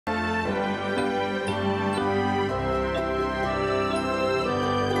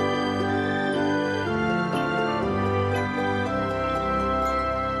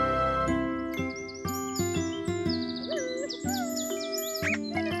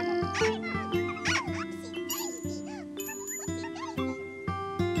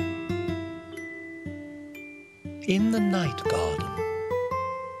in the night garden.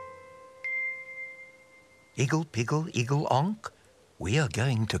 Igglepiggle, Iggle-onk, we are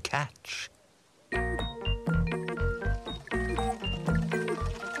going to catch. The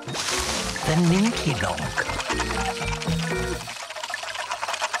Ninky-nonk.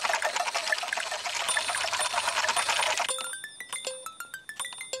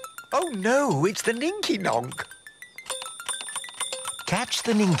 Oh no, it's the Ninky-nonk. Catch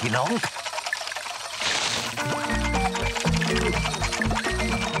the Ninky-nonk.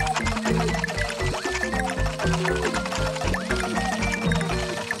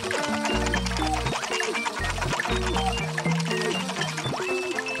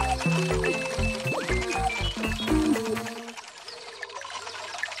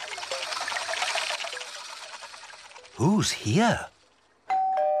 Who's here?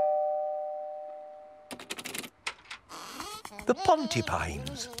 The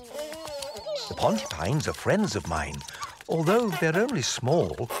Pontipines. The Pontipines are friends of mine, although they're only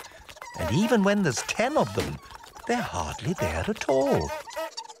small, and even when there's 10 of them, they're hardly there at all.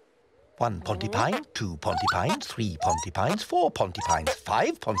 1 Pontipine, 2 Pontipines, 3 Pontipines, 4 Pontipines,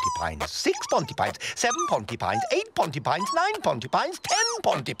 5 Pontipines, 6 Pontipines, 7 Pontipines, 8 Pontipines, 9 Pontipines, 10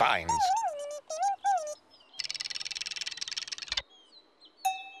 Pontipines.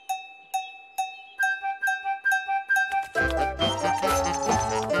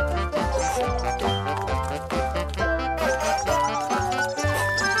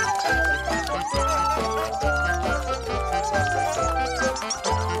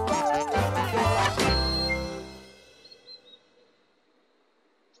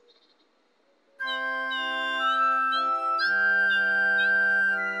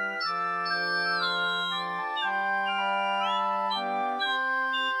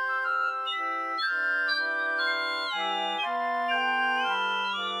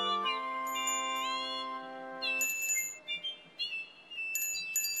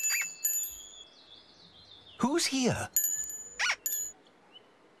 Who's here?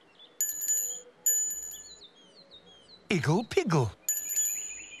 Igglepiggle.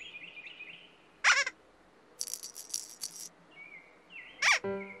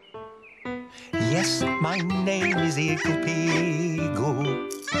 Yes, my name is Igglepiggle.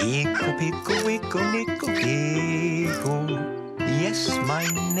 Igglepiggle, wiggle, nickle, giggle. Yes, my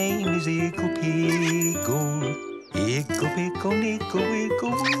name is Igglepiggle. Igglepiggle, nickle,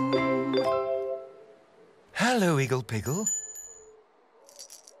 wiggle. Hello, Igglepiggle.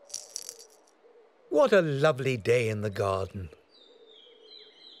 What a lovely day in the garden.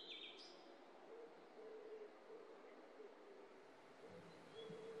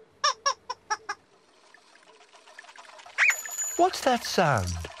 What's that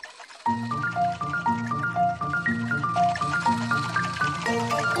sound?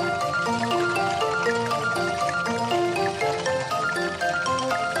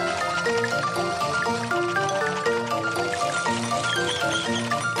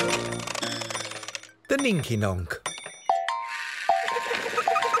 The Ninky-nonk.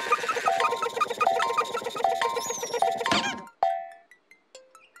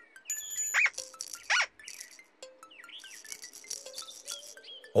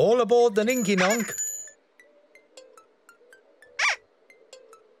 All aboard the Ninky-nonk.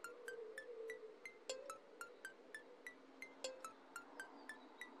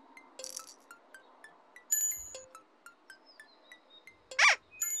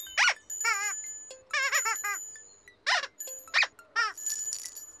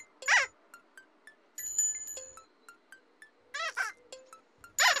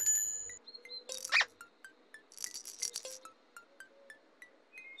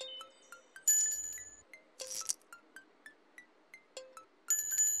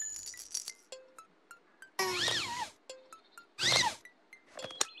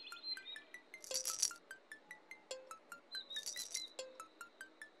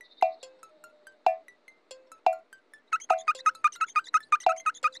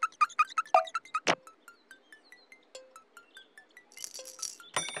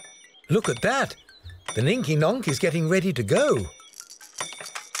 Look at that! The Ninky-nonk is getting ready to go.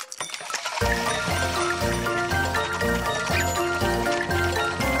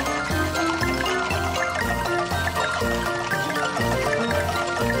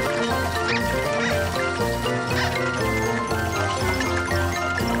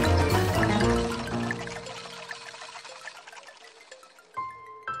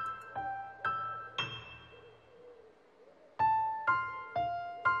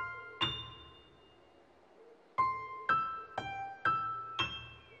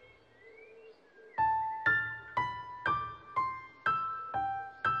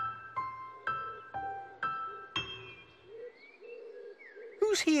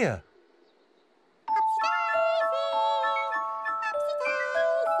 Who's here?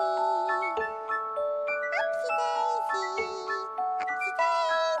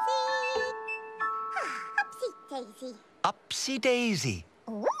 Upsy Daisy.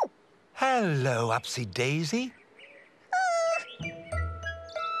 Ooh. Hello, Upsy Daisy.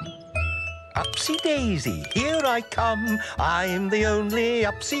 Upsy Daisy, here I come. I'm the only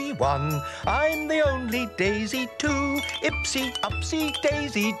Upsy one. I'm the only Daisy too. Ipsy, Upsy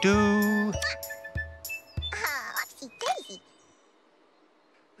Daisy do. Upsy Daisy.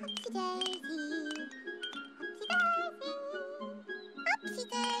 Upsy Daisy. Upsy Daisy. Upsy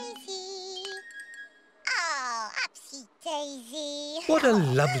Daisy. Oh, Upsy Daisy. What a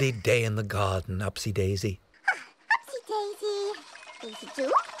lovely day in the garden, Upsy Daisy. Upsy Daisy. Daisy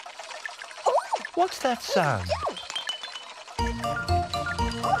do. What's that sound?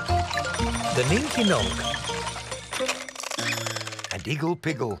 The Ninky Nonk. And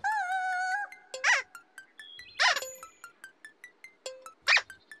Igglepiggle.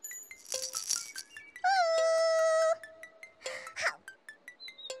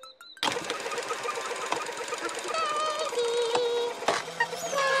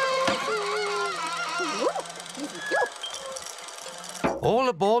 All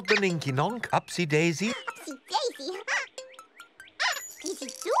aboard the Ninky Nonk, Upsy Daisy. Upsy Daisy. Daisy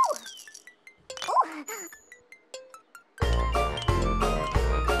do.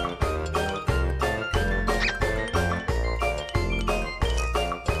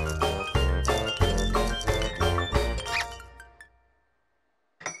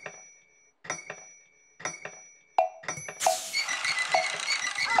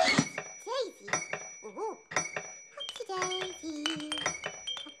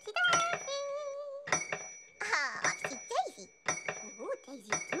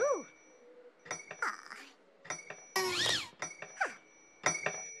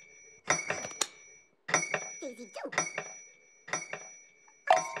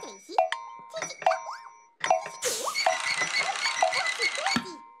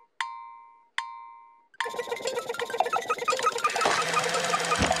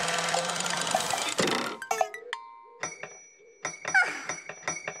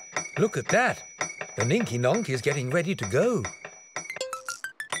 Look at that. The Ninky Nonk is getting ready to go.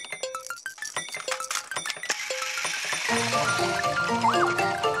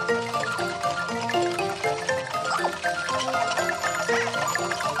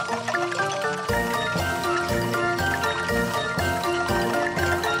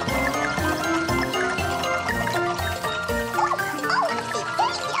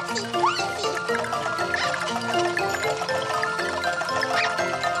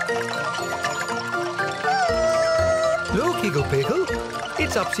 Look, Igglepiggle,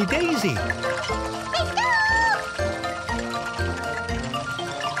 it's Upsy Daisy.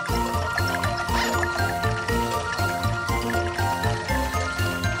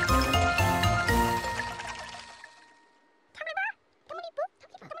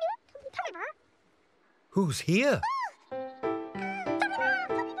 Who's here?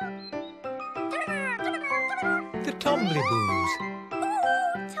 The Tombliboos.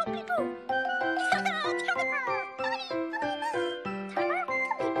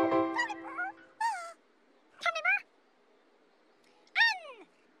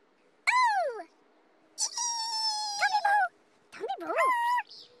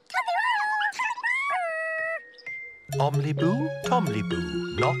 Omliboo,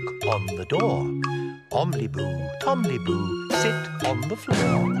 Tomliboo, knock on the door. Omliboo, Tomliboo, sit on the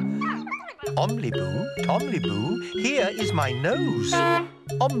floor. Omliboo, Tomliboo, here is my nose.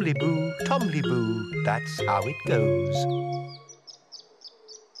 Omliboo, Tomliboo, that's how it goes.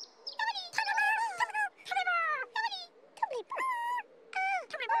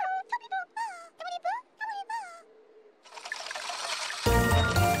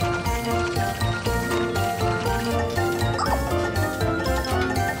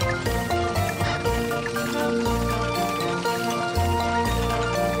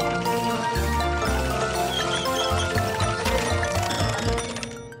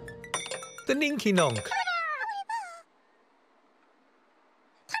 The Ninky Nonk.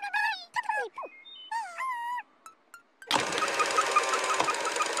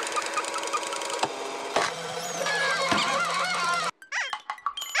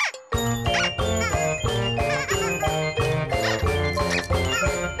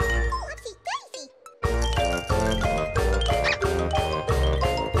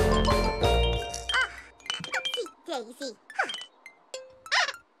 Daisy.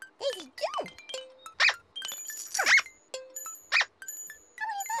 Daisy do.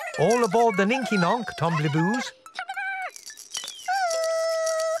 All aboard the Ninky Nonk, Tombliboos.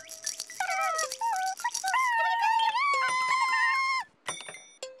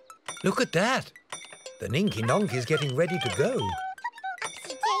 Look at that. The Ninky Nonk is getting ready to go.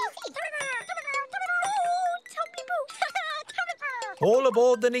 Upsy Daisy. All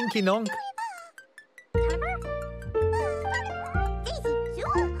aboard the Ninky Nonk. Daisy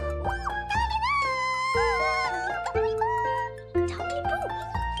too.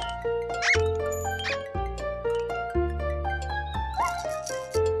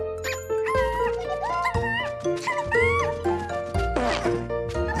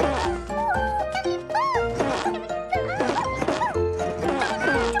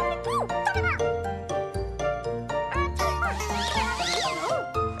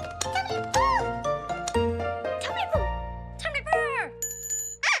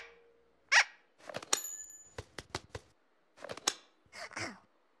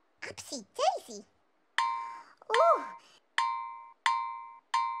 Upsy Daisy. Ooh.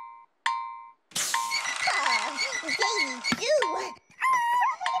 Daisy too.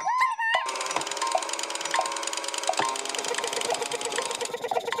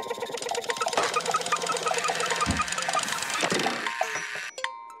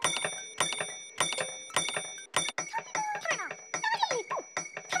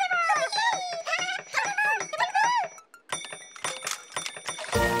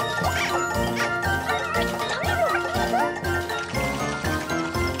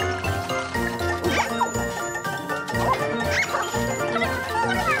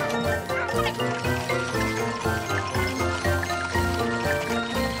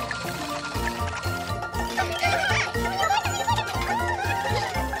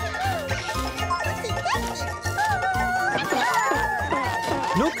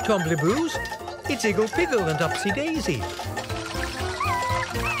 Look, Tombliboos. It's Igglepiggle and Upsy Daisy.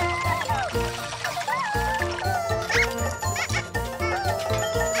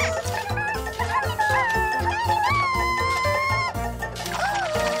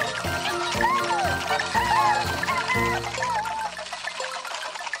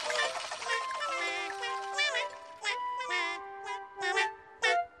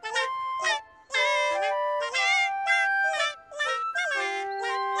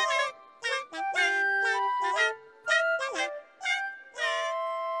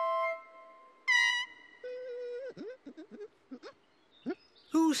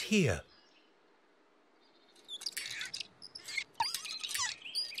 Who's here?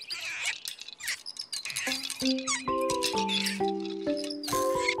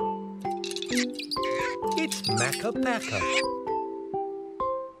 It's Makka Pakka.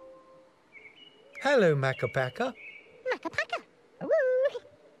 Hello, Makka Pakka. Makka Pakka.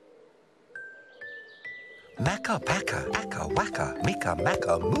 Makka Pakka, Akka Waka, Mika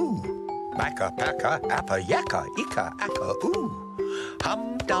Makka Moo. Makka Pakka, Appa Yakka, Ika Akka Oo.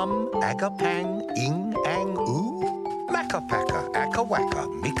 Hum Dum, Aga Pang, Ing Ang Oo. Makka Pakka, Akka Waka,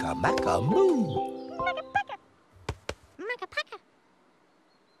 Mika Makka Moo. Makka Pakka. Makka Pakka.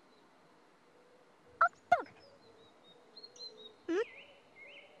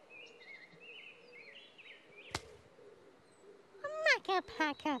 Makka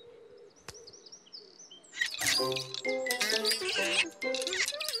Pakka.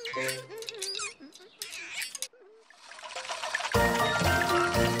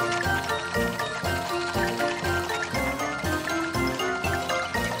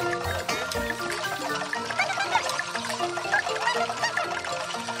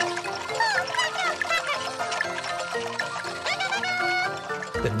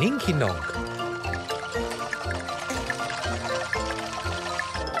 The Ninky Nonk.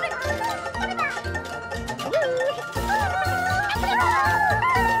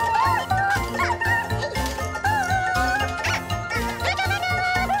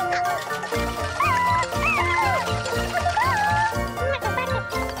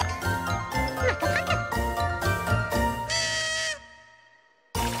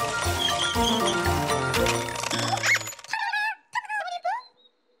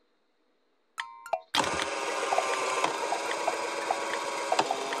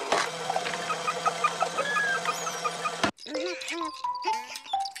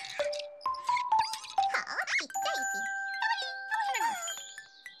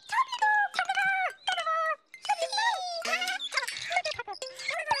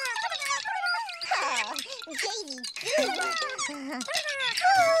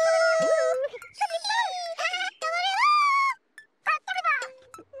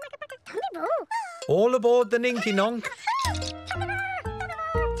 All aboard the Ninky Nonk.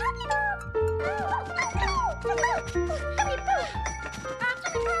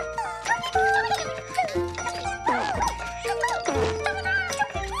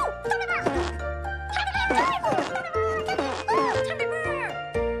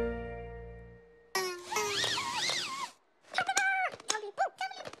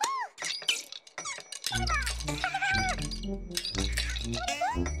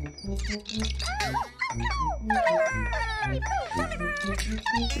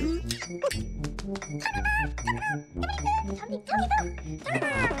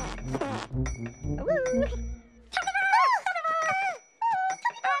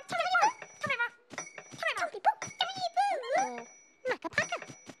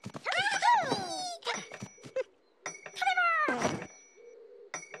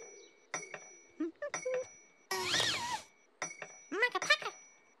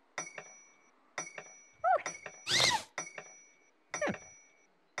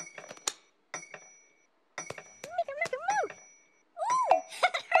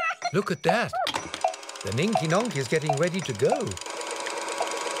 Look at that. The Ninky Nonk is getting ready to go.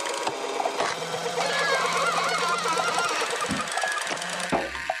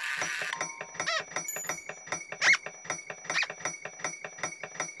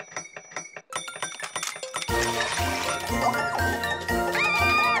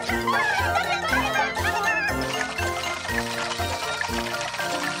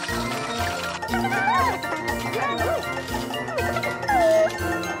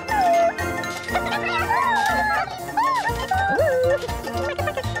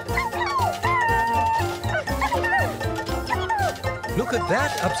 Look at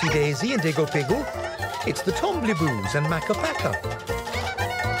that, Upsy Daisy and Igglepiggle. It's the Tombliboos and Makka Pakka.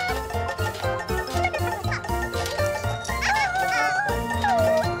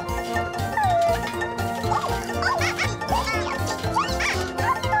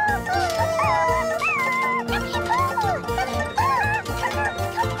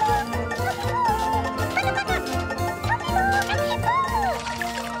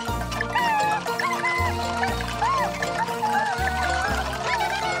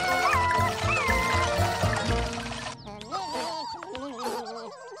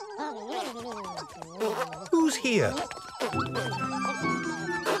 Who's here?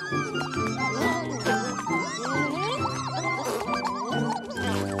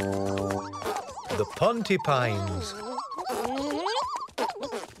 The Pontypines.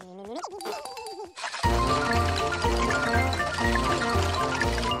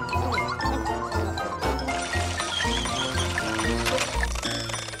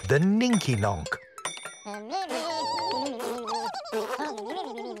 The Ninky Nonk.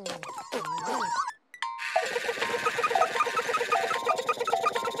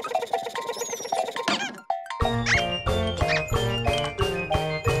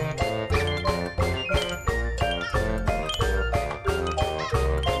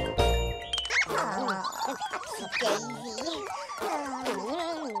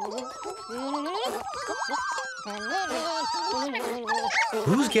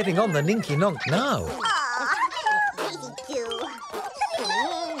 Who's getting on the Ninky Nonk now?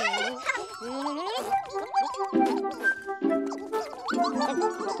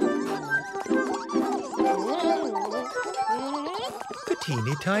 The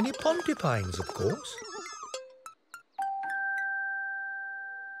teeny tiny Pontypines, of course.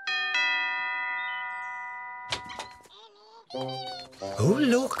 Oh,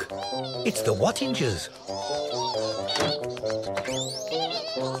 look! It's the Wattingers.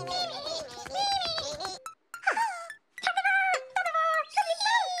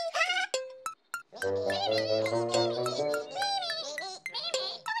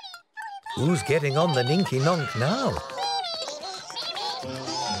 Who's getting on the Ninky Nonk now?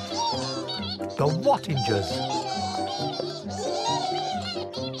 The Wattingers.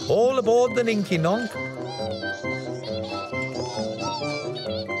 All aboard the Ninky Nonk.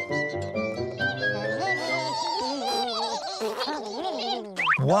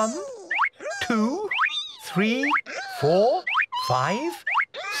 One, 2, 3, 4, 5,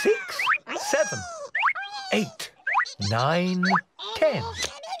 6, 7, 8, 9, 10.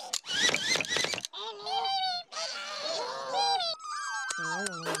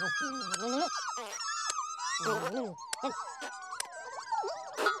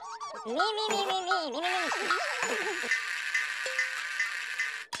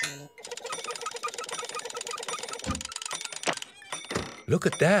 Look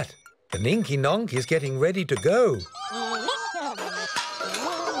at that. The Ninky Nonk is getting ready to go.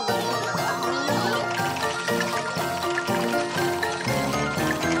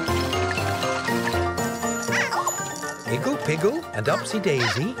 Igglepiggle and Upsy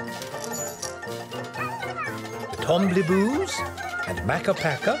Daisy, the Tombliboos and Makka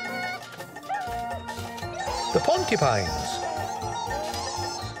Pakka, the Pontypines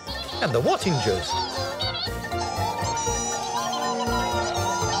and the Wattingers.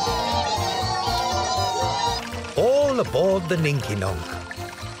 All aboard the Ninky Nonk.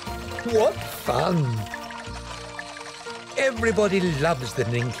 What fun! Everybody loves the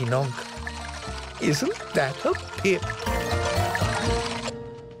Ninky Nonk. Isn't that a pip?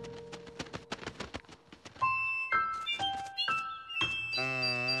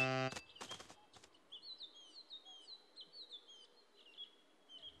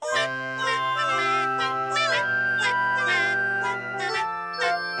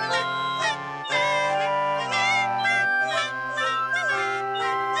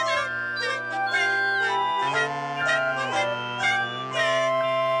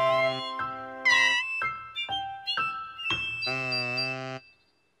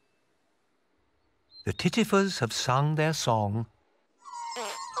 The Tittifers have sung their song.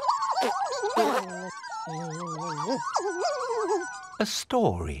 A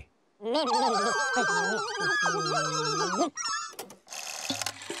story.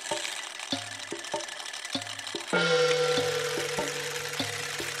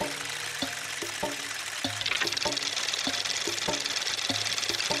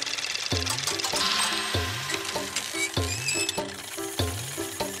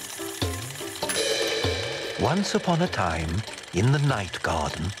 Once upon a time, in the night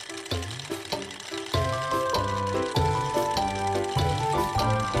garden,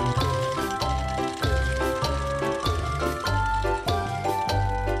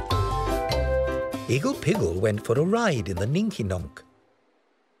 Igglepiggle went for a ride in the Ninky Nonk.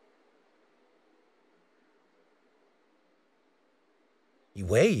 He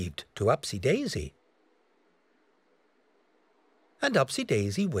waved to Upsy Daisy, and Upsy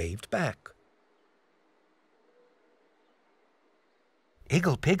Daisy waved back.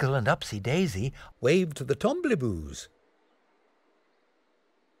 Igglepiggle and Upsy Daisy Waved to the Tombliboos,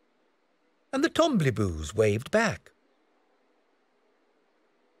 and the Tombliboos waved back.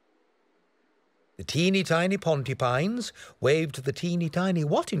 The teeny tiny Pontypines waved to the teeny tiny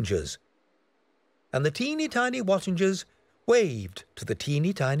Wattingers, and the teeny tiny Wattingers waved to the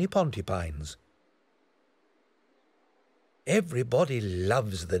teeny tiny Pontypines. Everybody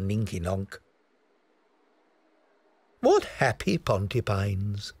loves the Ninky Nonk. What happy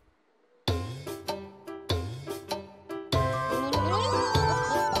Pontypines!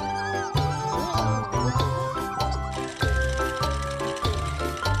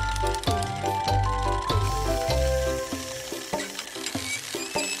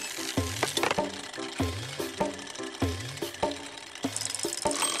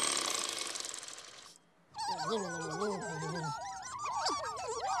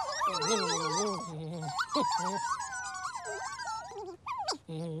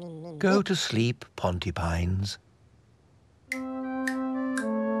 Go to sleep, Pontypines.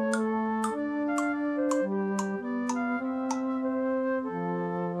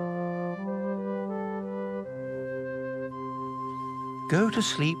 Go to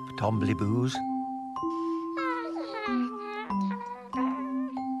sleep, Tombliboos.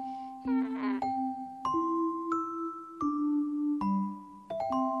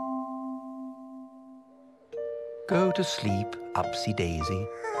 Go to sleep, Upsy Daisy.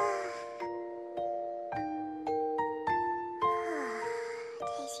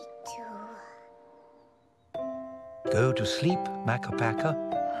 Daisy too. Go to sleep, Makka Pakka.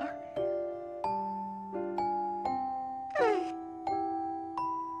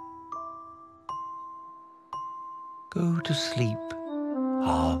 Go to sleep,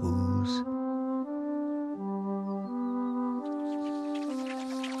 Hahoos.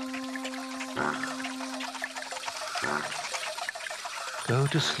 Go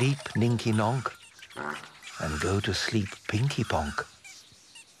to sleep, Ninky Nonk, and go to sleep, Pinky Ponk.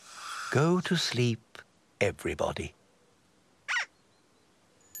 Go to sleep, everybody.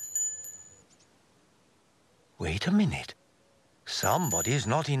 Wait a minute. Somebody's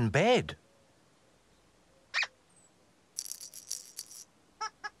not in bed.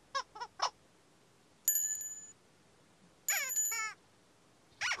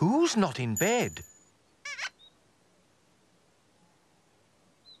 Who's not in bed?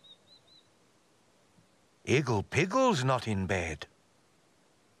 Igglepiggle's not in bed.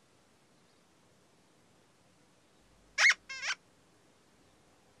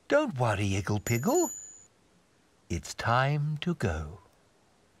 Don't worry, Igglepiggle. It's time to go.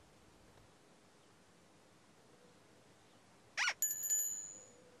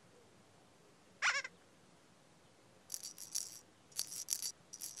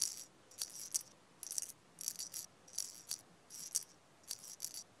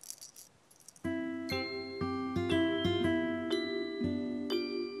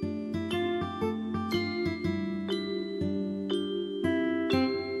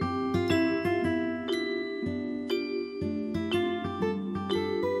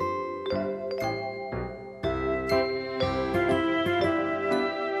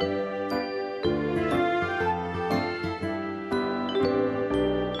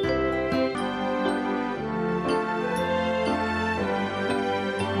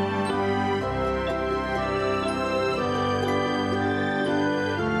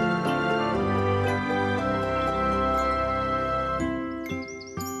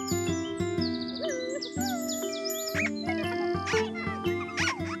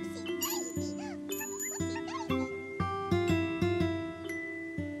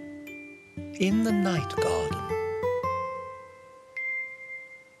 in the night garden.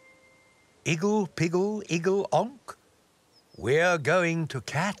 Igglepiggle, Iggle-onk, we're going to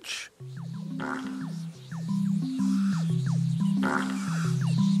catch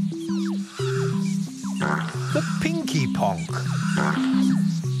the Pinky Ponk.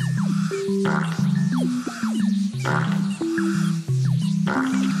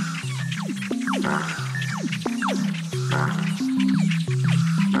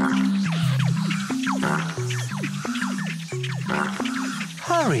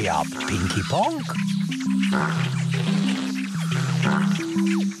 Hurry up, Pinky Ponk.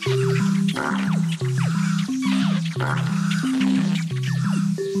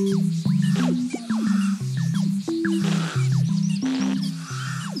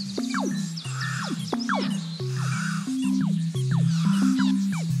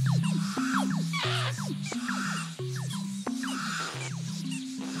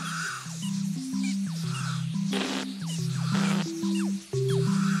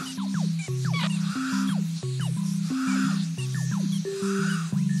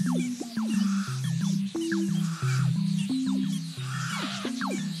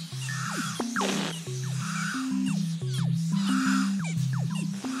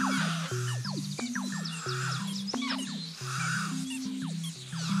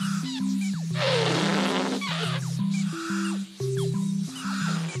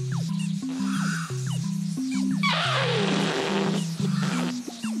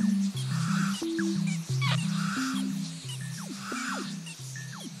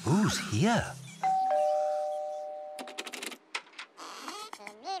 Who's here?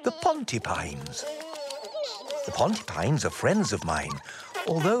 The Pontipines. The Pontipines are friends of mine,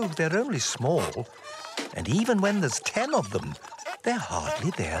 although they're only small, and even when there's 10 of them, they're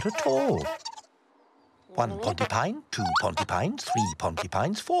hardly there at all. 1 Pontipine, 2 Pontipines, 3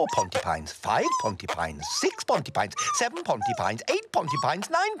 Pontipines, 4 Pontipines, 5 Pontipines, 6 Pontipines, 7 Pontipines, 8 Pontipines,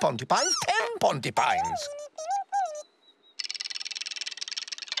 9 Pontipines, 10 Pontipines.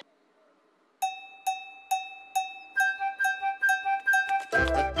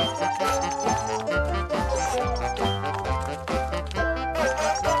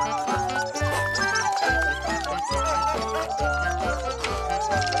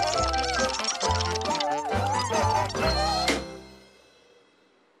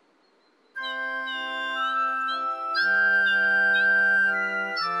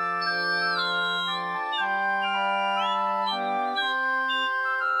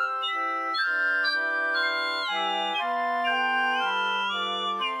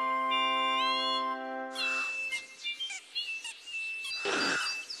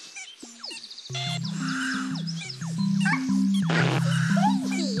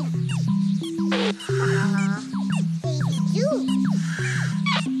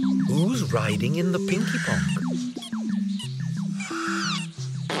 Who's riding in the Pinky Ponk?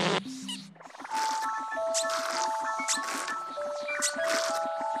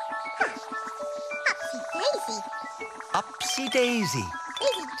 Upsy Daisy.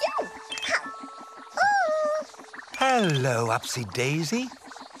 Daisy too. Hello, Upsy Daisy.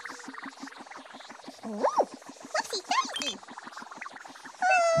 Oh, Upsy Daisy.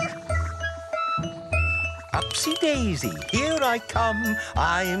 Upsy Daisy, here I come.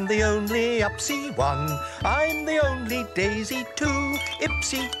 I'm the only Upsy one. I'm the only Daisy too.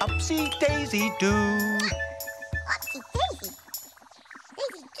 Ipsy, Upsy Daisy do. Upsy Daisy.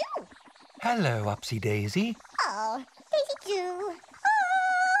 Daisy too. Hello, Upsy Daisy. Oh, Daisy too.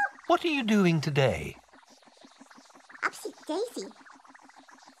 What are you doing today? Upsy Daisy.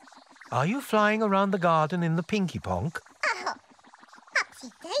 Are you flying around the garden in the Pinky Ponk? Oh,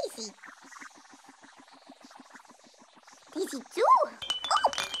 Upsy Daisy. Daisy too. Oh,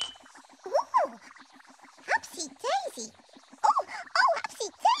 ooh. Upsy Daisy. Oh, Upsy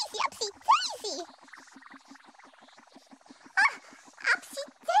Daisy, Upsy Daisy. Upsy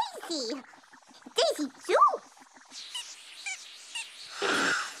Daisy. Daisy too.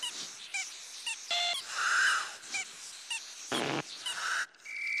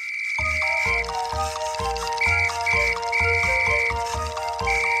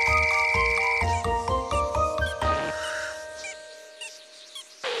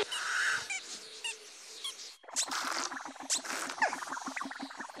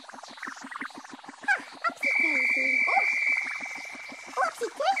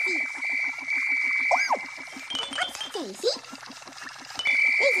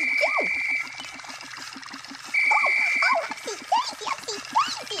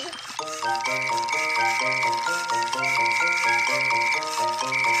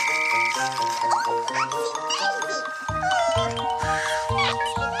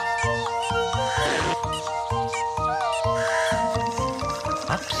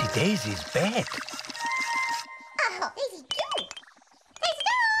 Daisy's bed. Oh, Daisy Joo!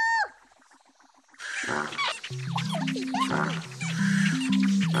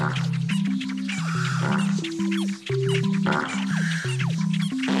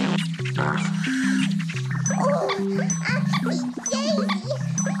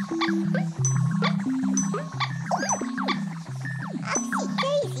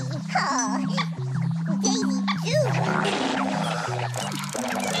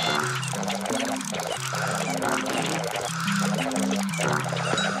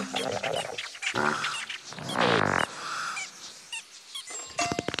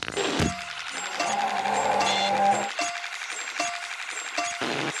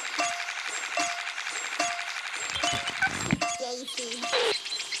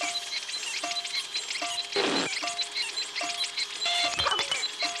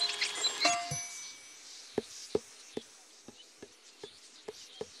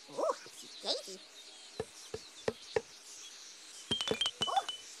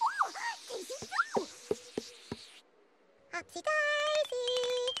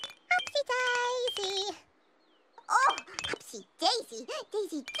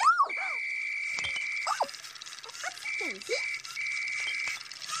 Daisy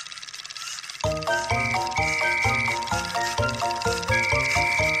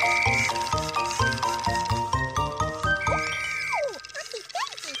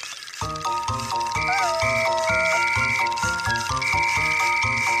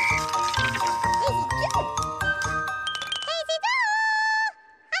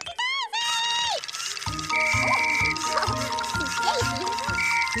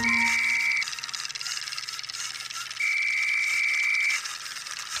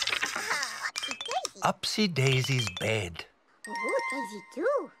Upsy Daisy's bed. Ooh, Daisy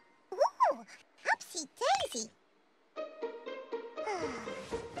Joo. Ooh, Upsy Daisy.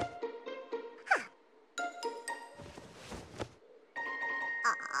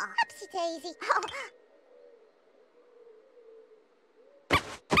 Upsy Daisy.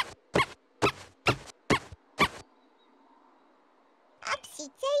 Upsy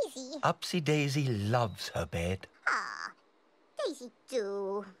Daisy. Upsy Daisy loves her bed. Daisy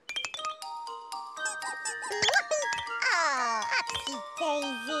Joo. Upsy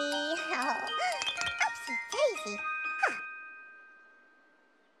Daisy. Upsy Daisy.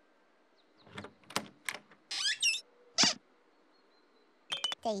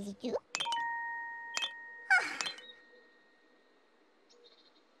 Daisy Joo.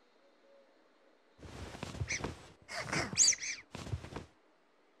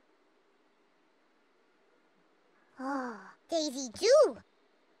 Daisy Joo.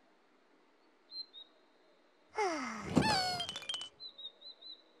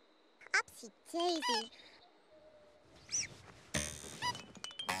 Upsy Daisy.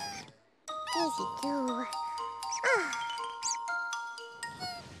 Daisy Joo.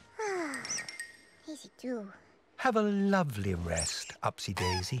 Daisy Joo. Have a lovely rest, Upsy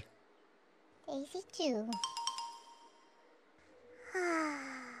Daisy. Daisy Joo.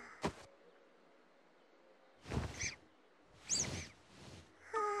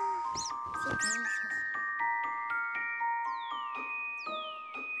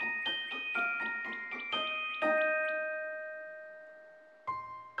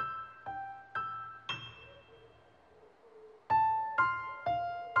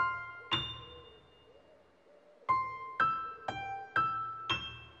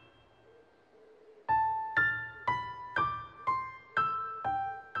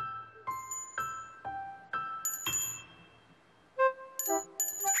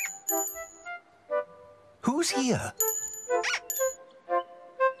 Who's here?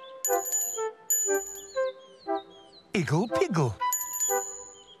 Igglepiggle.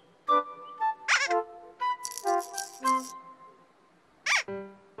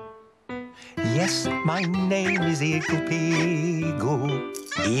 Yes, my name is Igglepiggle.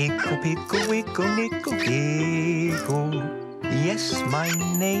 Igglepiggle, wiggle, nickle, giggle. Yes, my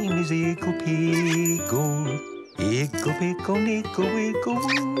name is Igglepiggle. Igglepiggle, nickle, wiggle,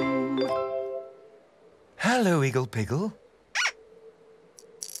 woo. Hello, Igglepiggle.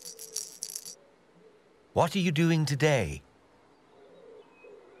 What are you doing today?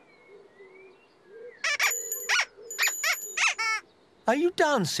 Are you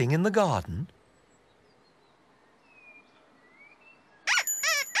dancing in the garden?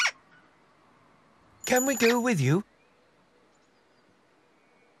 Can we go with you?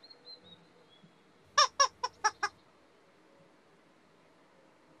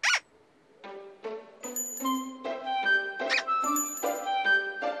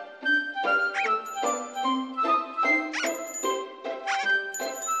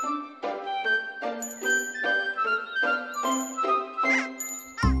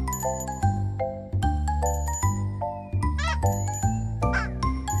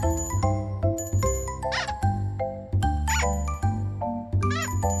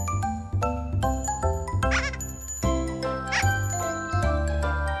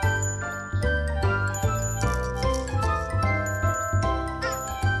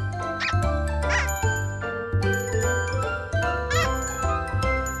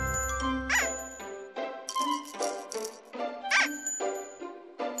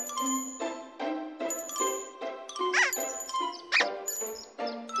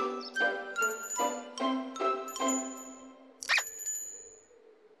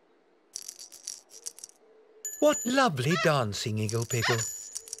 What lovely dancing, Igglepiggle.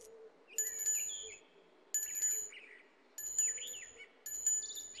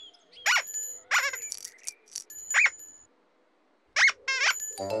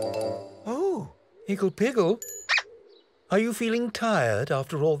 Oh, Igglepiggle, are you feeling tired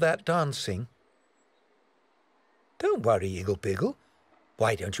after all that dancing? Don't worry, Igglepiggle.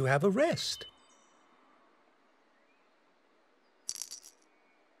 Why don't you have a rest?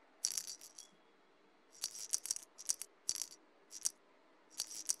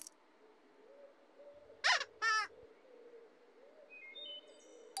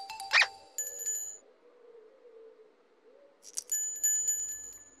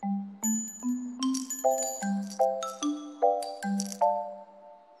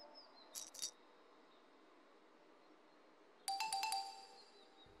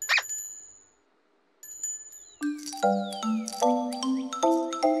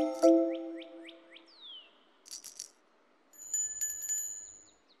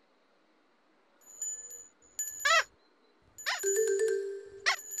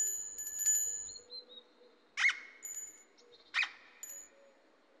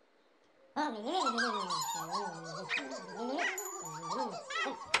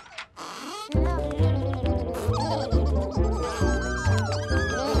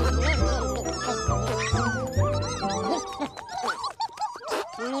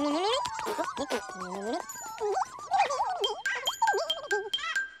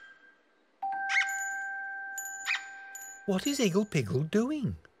 What is Igglepiggle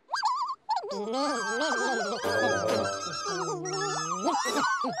doing?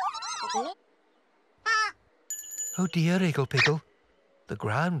 Oh dear, Igglepiggle. The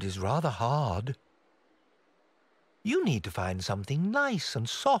ground is rather hard. You need to find something nice and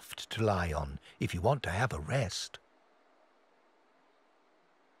soft to lie on if you want to have a rest.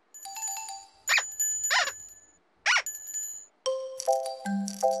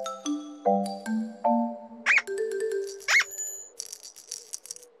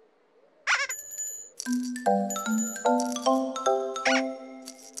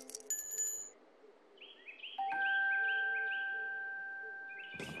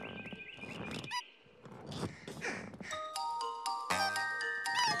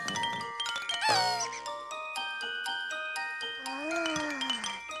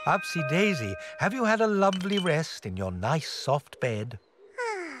 Upsy Daisy, have you had a lovely rest in your nice soft bed?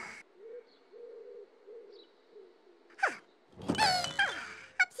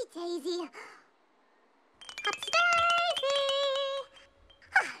 Upsy Daisy. Upsy Daisy.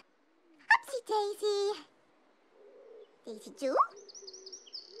 Upsy Daisy. Daisy Jew.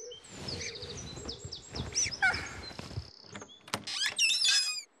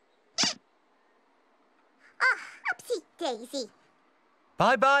 Upsy Daisy.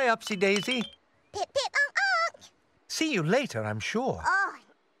 Bye-bye, Upsy Daisy. Pip, pip, See you later, I'm sure. Oh.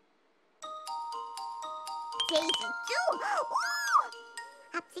 Daisy Jew.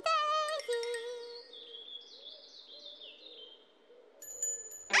 Ooh. Upsy Daisy.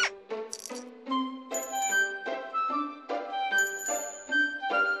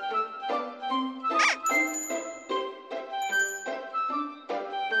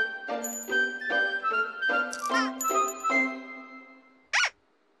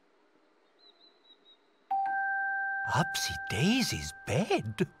 Upsy Daisy's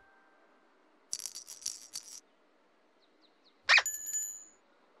bed?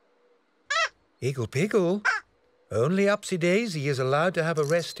 Igglepiggle, only Upsy Daisy is allowed to have a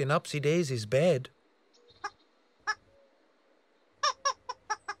rest in Upsy Daisy's bed.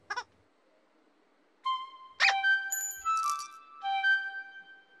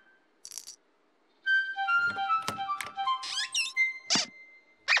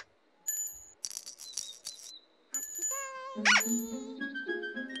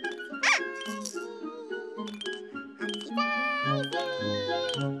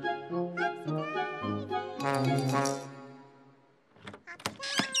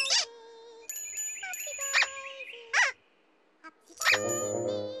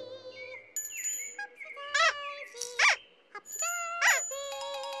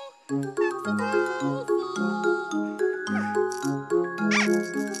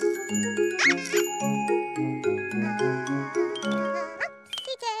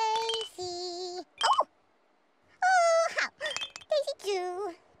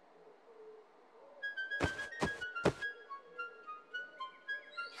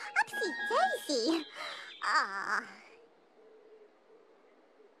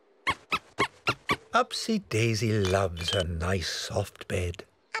 Upsy Daisy loves her nice soft bed.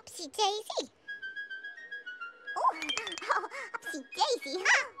 Upsy Daisy. Oh, Upsy Daisy.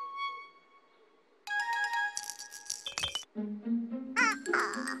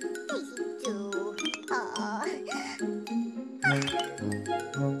 Daisy too. Upsy Daisy.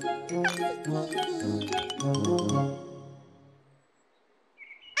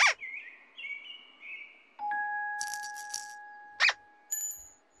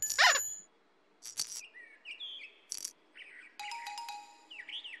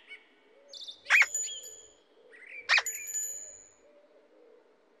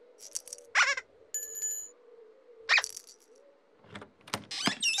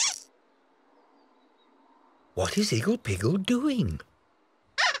 What is Igglepiggle doing?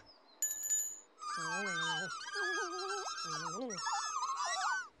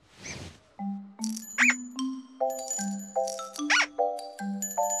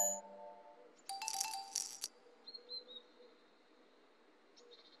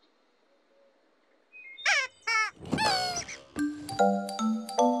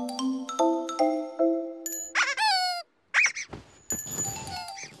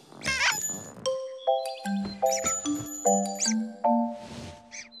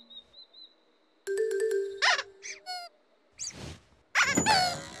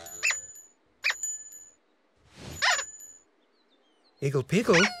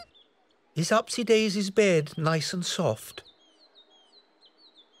 Igglepiggle, is Upsy Daisy's bed nice and soft?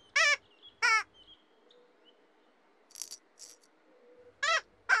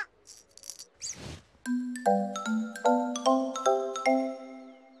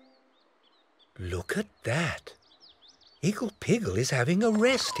 Look at that. Igglepiggle is having a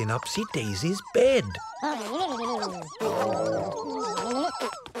rest in Upsy Daisy's bed.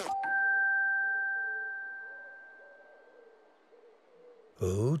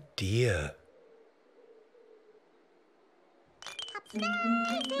 Oh dear.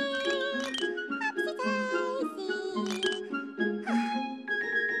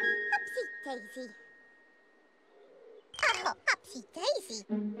 Upsy Daisy. Oh, Upsy Daisy.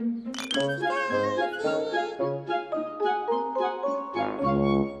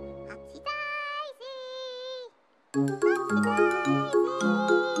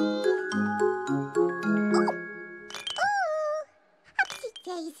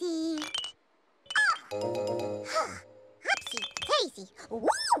 Daisy. Upsy Daisy. Woo!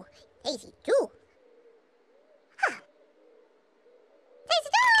 Daisy too. Daisy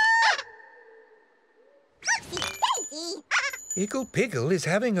too! Upsy Daisy. Igglepiggle is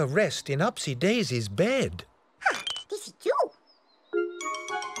having a rest in Upsy Daisy's bed. Daisy too.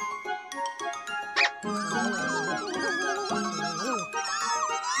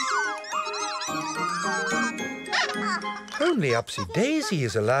 Only Upsy Daisy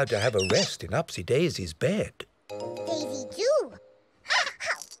is allowed to have a rest in Upsy Daisy's bed. Daisy too.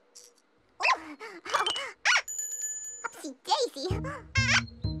 Upsy Daisy.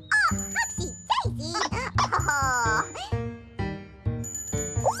 Upsy Daisy.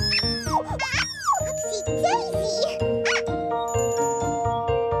 Upsy Daisy.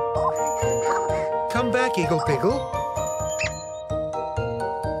 Come back, Igglepiggle.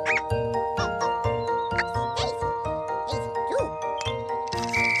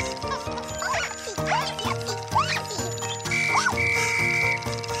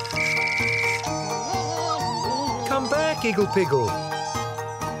 Come back, Igglepiggle.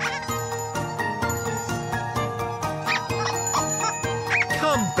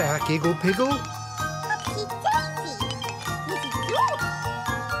 Come back, Igglepiggle. Upsy Daisy. Daisy too.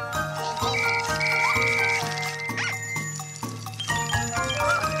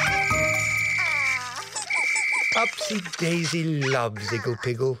 Upsy Daisy loves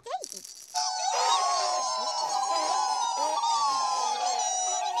Igglepiggle.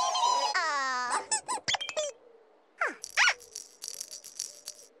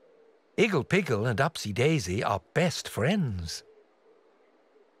 Igglepiggle and Upsy Daisy are best friends.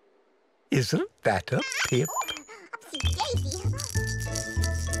 Isn't that a pip? Upsy Daisy.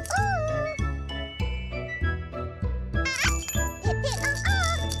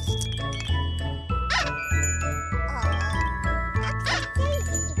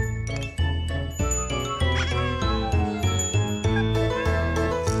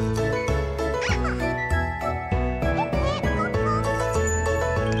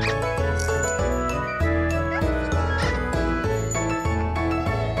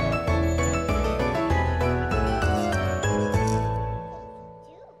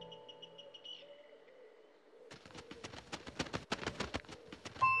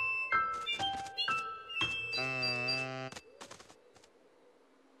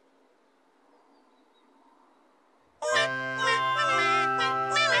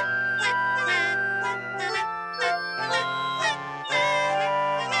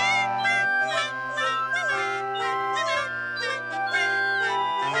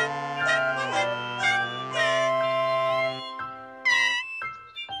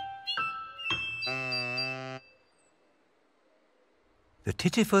 The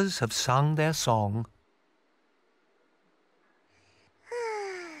Tittifers have sung their song.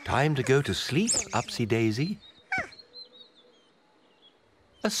 Time to go to sleep, Upsy Daisy.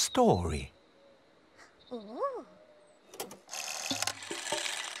 A story. Oh.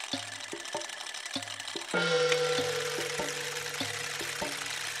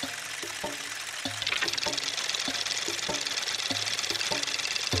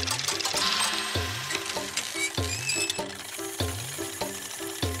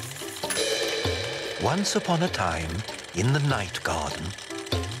 Once upon a time, in the night garden,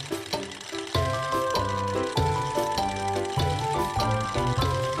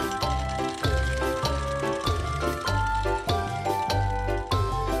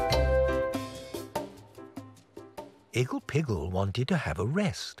 Igglepiggle wanted to have a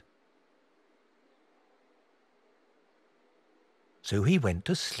rest. So he went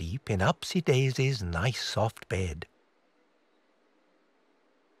to sleep in Upsy Daisy's nice soft bed.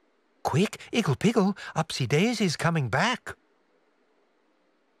 Quick, Igglepiggle, Upsy Daisy's coming back.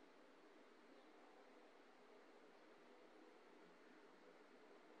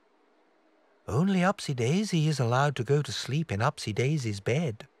 Only Upsy Daisy is allowed to go to sleep in Upsy Daisy's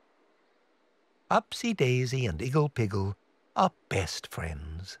bed. Upsy Daisy and Igglepiggle are best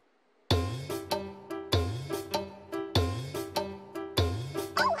friends.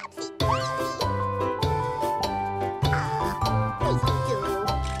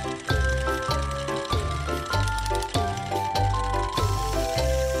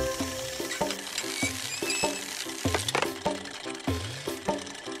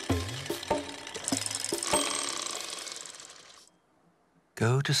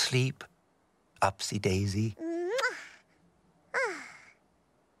 Go to sleep, Upsy Daisy.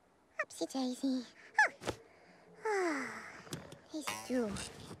 Upsy Daisy. He's too.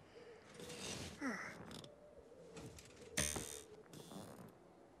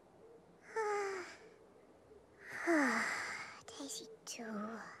 Daisy too.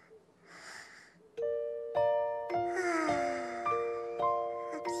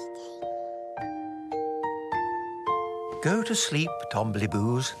 Upsy Daisy. Go to sleep,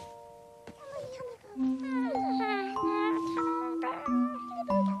 Tombliboos.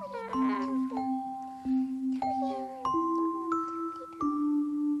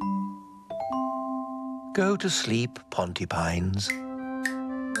 Go to sleep, Pontipines.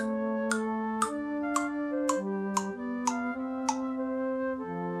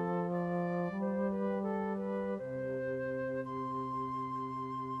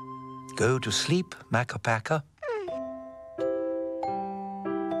 Go to sleep, Makka.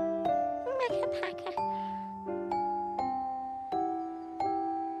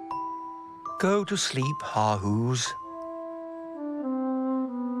 Go to sleep, Hahoos.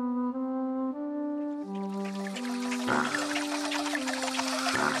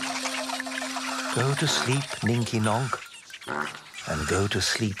 Go to sleep, Ninky Nonk. And go to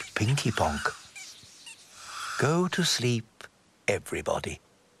sleep, Pinky Ponk. Go to sleep, everybody.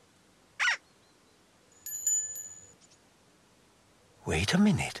 Wait a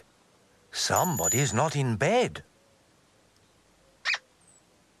minute. Somebody's not in bed.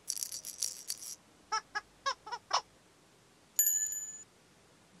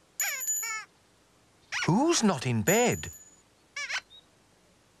 Who's not in bed?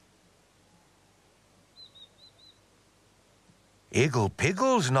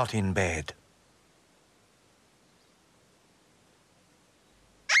 Igglepiggle's not in bed.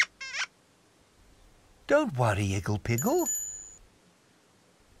 Don't worry, Igglepiggle.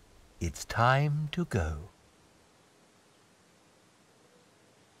 It's time to go.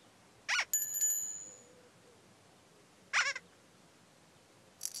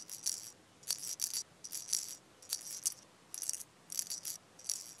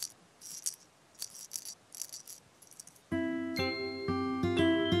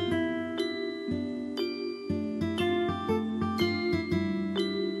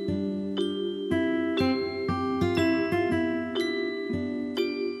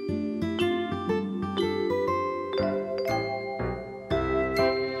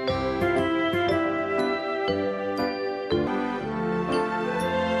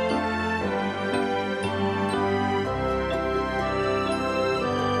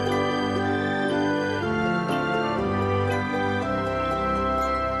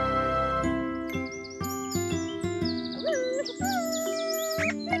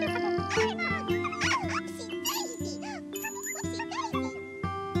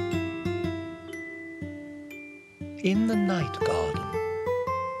 In the night garden.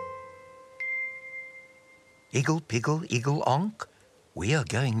 Igglepiggle, Iggle-onk, we are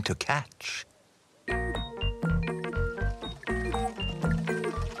going to catch.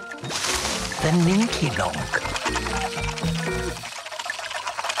 the Ninky Nonk.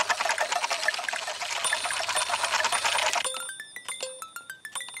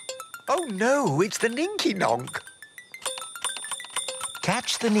 Oh no, it's the Ninky Nonk.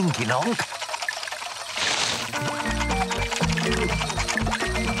 Catch the Ninky Nonk.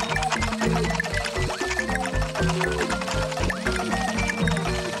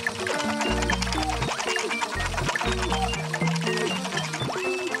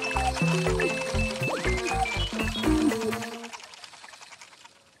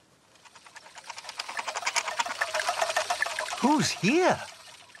 Who's here?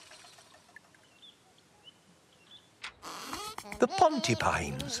 The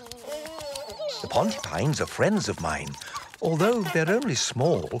Pontipines. The Pontipines are friends of mine, although they're only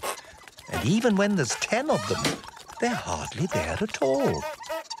small, and even when there's 10 of them, they're hardly there at all.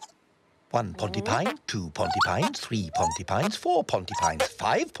 1 Pontipine, 2 Pontipines, 3 Pontipines, 4 Pontipines,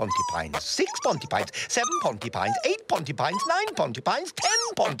 5 Pontipines, 6 Pontipines, 7 Pontipines, 8 Pontipines, 9 Pontipines, 10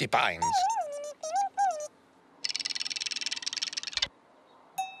 Pontipines.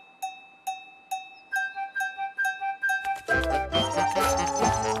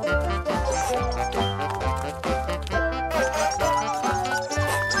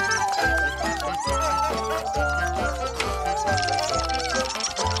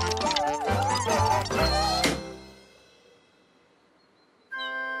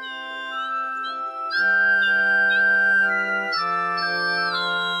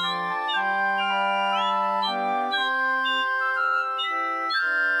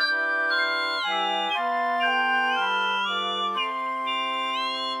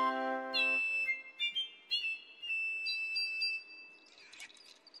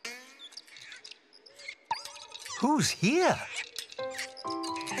 Who's here?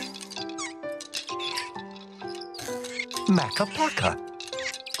 Makka Pakka.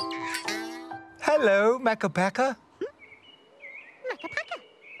 Hello, Makka Pakka. Makka Pakka.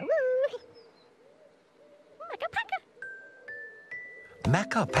 Ooh. Makka Pakka.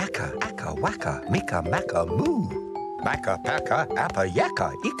 Makka Pakka, akka waka, mika maka moo. Makka Pakka, appa yakka,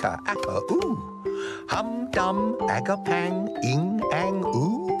 ika akka oo. Hum dum, aga pang, ing ang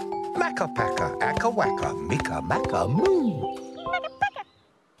oo. Makka Pakka, akka waka, mika maka moo. Makka Pakka.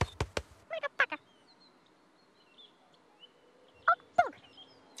 Makka Pakka. Oh, dog.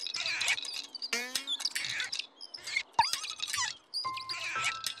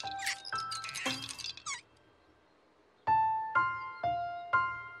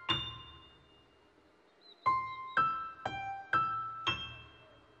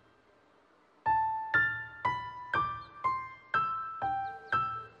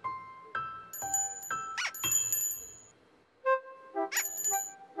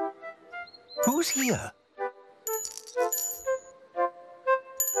 Who's here?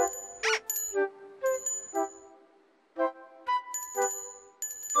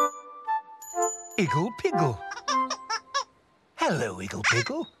 Igglepiggle. Hello,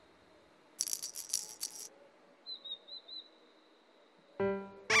 Igglepiggle.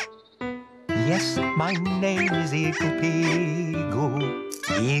 Yes, my name is Igglepiggle.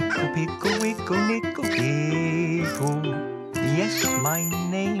 Igglepiggle, wiggle, nickle, piggle. Yes, my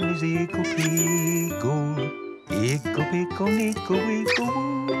name is Igglepiggle. Igglepiggle, nickle, wiggle.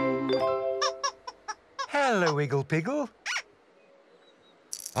 Hello, Igglepiggle.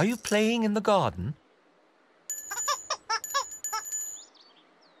 Are you playing in the garden?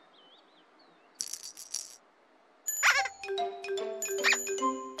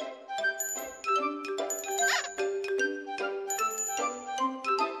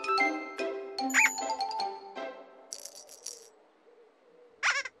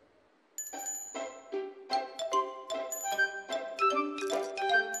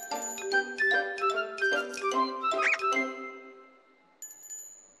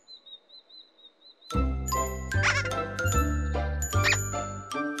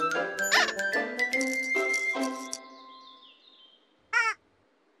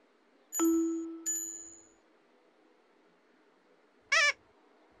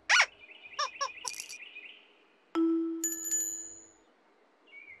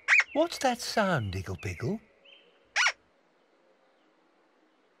 What's that sound, Igglepiggle?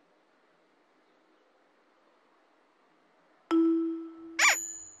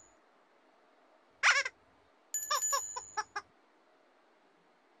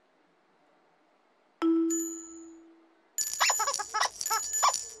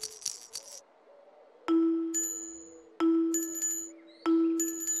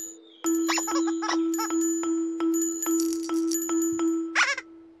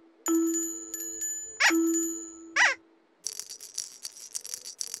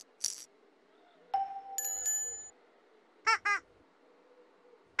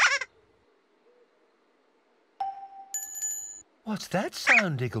 What's that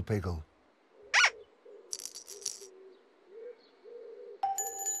sound, Igglepiggle?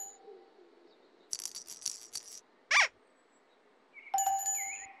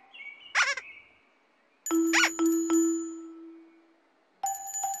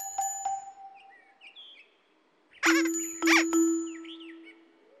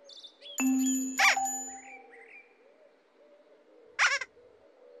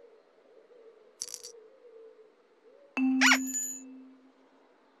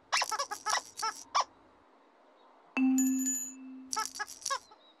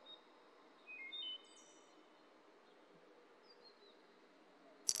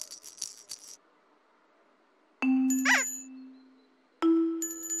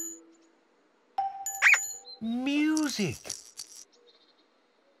 Music.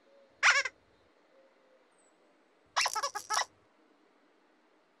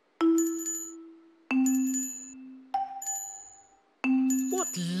 What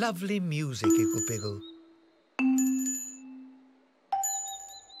lovely music, Igglepiggle.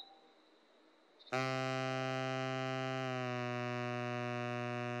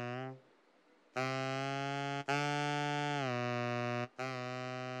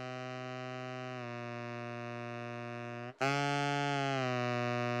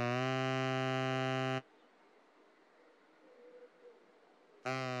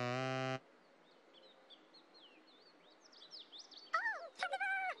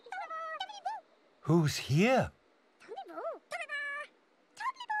 Who's here?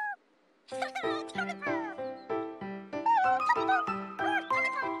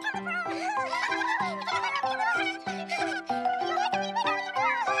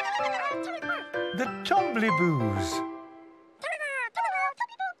 The Tombliboos.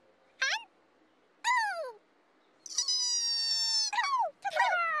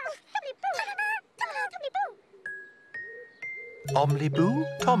 Omliboo,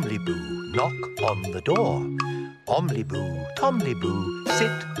 Tombliboo, knock on the door. Omliboo, Tombliboo,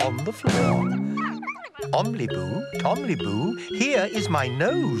 sit on the floor. Omliboo, Tombliboo, here is my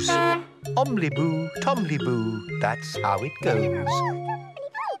nose. Omliboo, Tombliboo, that's how it goes.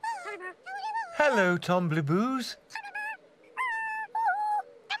 Hello, Tombliboos.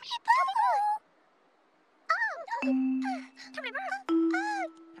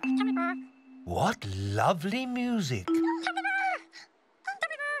 What lovely music.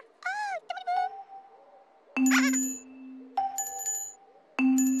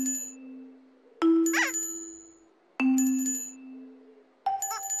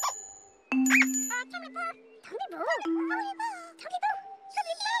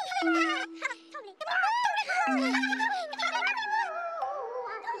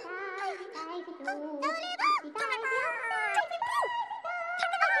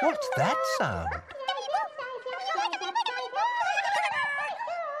 What's that sound?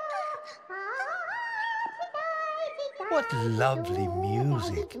 What lovely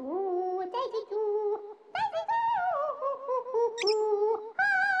music.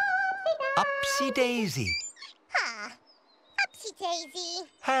 Upsy Daisy. Ah, Upsy Daisy.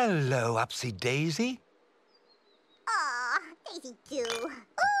 Hello, Upsy Daisy. Aw, Daisy too.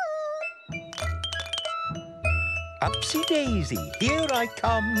 Upsy Daisy, here I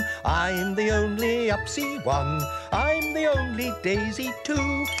come. I'm the only Upsy one. I'm the only Daisy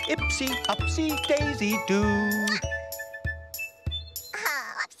too. Ipsy, Upsy Daisy do.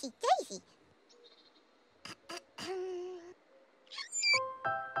 Ah, Upsy Daisy.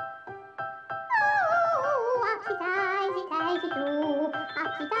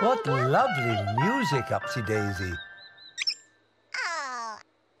 What lovely music, Upsy Daisy. Oh,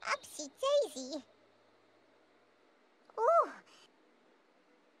 Upsy Daisy. Oh,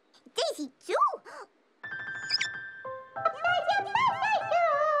 Daisy too.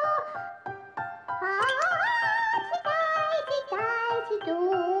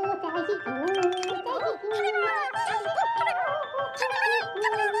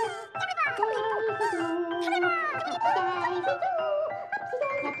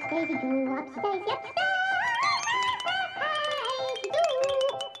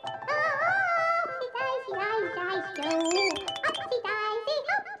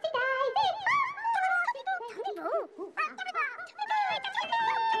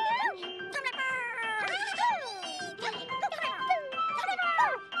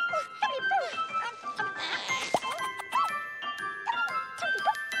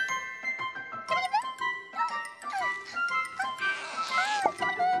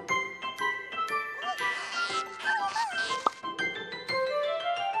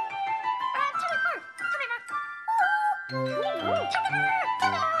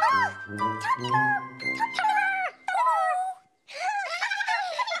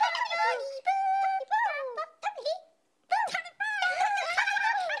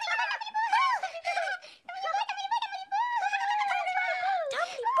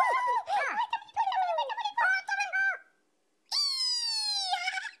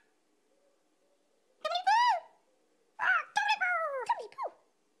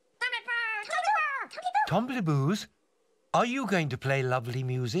 Tombliboos, are you going to play lovely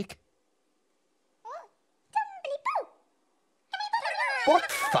music? What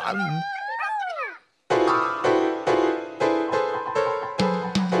fun!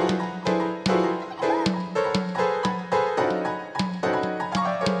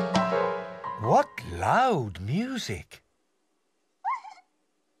 What loud music!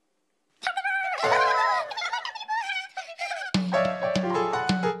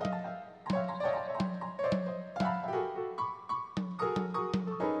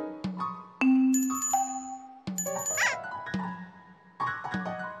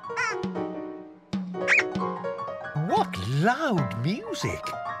 What loud music!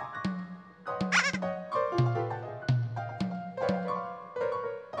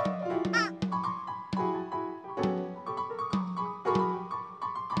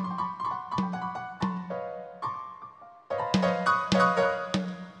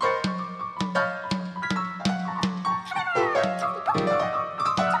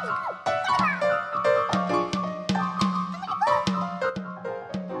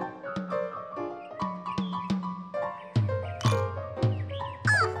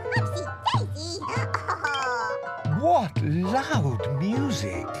 What loud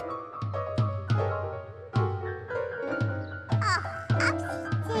music!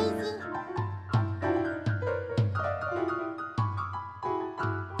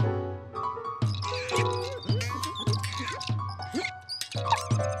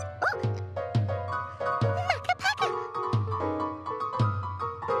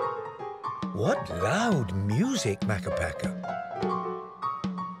 What loud music, Makka Pakka.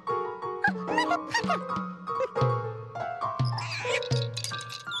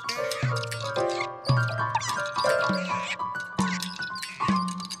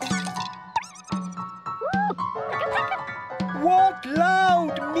 What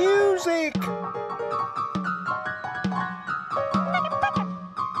loud music!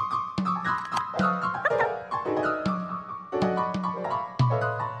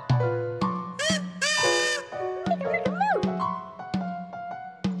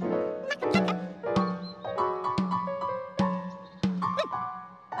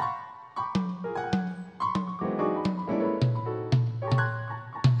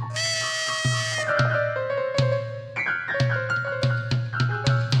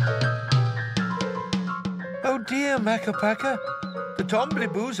 Oh dear, Makka Pakka. The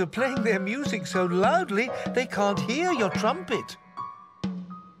Tombliboos are playing their music so loudly they can't hear your trumpet.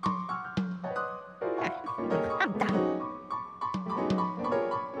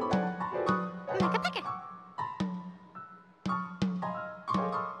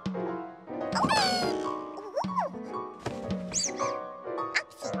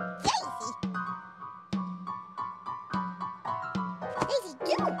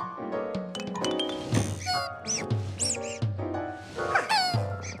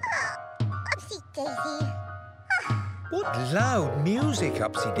 What loud music,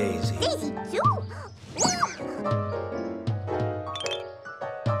 Upsy Daisy. Daisy too.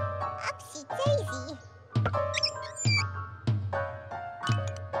 Upsy Daisy.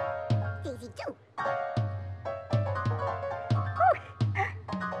 Daisy too. Upsy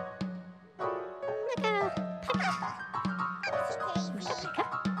Daisy.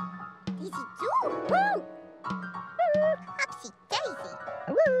 Daisy too.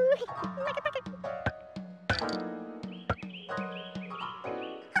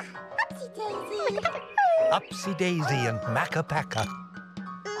 Upsy Daisy. Upsy Daisy and Makka Pakka.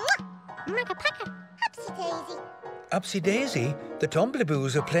 Makka Pakka. Upsy Daisy. Upsy Daisy, the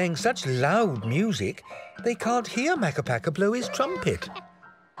Tombliboos are playing such loud music they can't hear Makka Pakka blow his trumpet.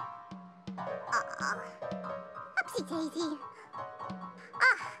 Upsy Daisy.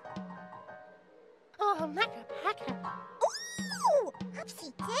 Oh, Makka Pakka. Ooh,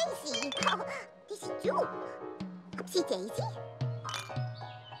 Upsy Daisy. Daisy too. Upsy Daisy.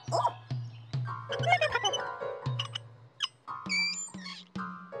 Oh.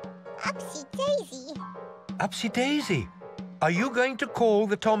 Upsy Daisy. Upsy Daisy, are you going to call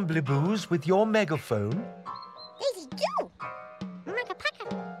the Tombliboos with your megaphone? Daisy too. Makka Pakka.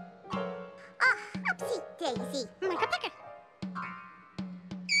 Upsy Daisy. Makka Pakka.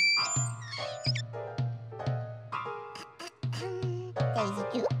 Daisy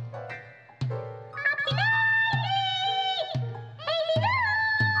too.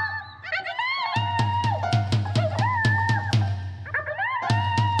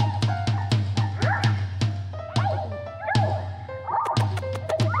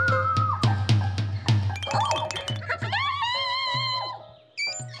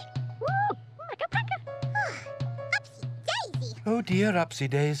 Oh dear, Upsy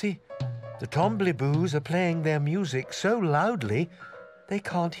Daisy. The Tombliboos are playing their music so loudly they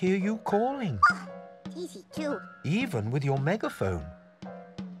can't hear you calling. Daisy too. Even with your megaphone.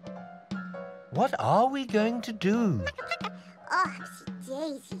 What are we going to do? Oh, Upsy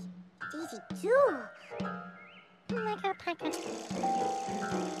Daisy. Daisy too. Makka, Pakka.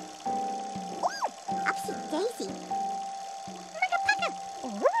 Upsy Daisy. Makka, Pakka.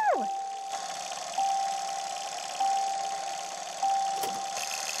 Ooh.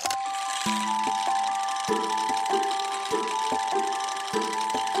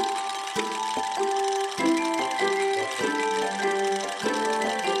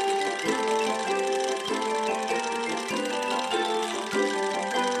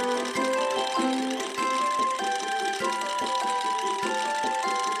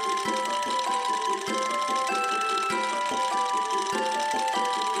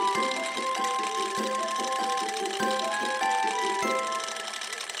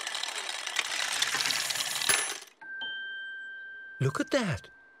 Look at that.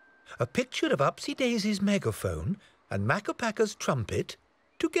 A picture of Upsy Daisy's megaphone and Makka Pakka's trumpet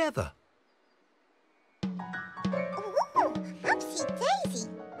together. Ooh, Upsy Daisy.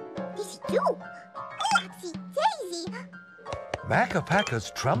 Daisy too. Upsy Daisy. Makka Pakka's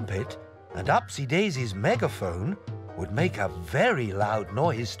trumpet and Upsy Daisy's megaphone would make a very loud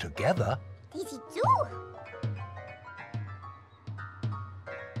noise together. Daisy too.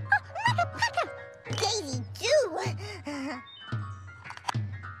 Makka, Pakka. Daisy too.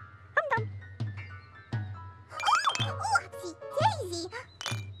 Upsy Daisy.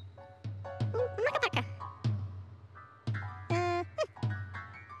 Makka, Pakka.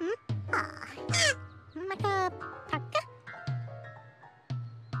 Makka, Pakka.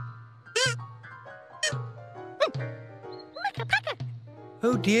 Makka, Pakka.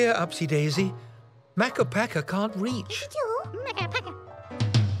 Oh dear, Upsy Daisy. Makka Pakka can't reach. Daisy too. Makka, Pakka.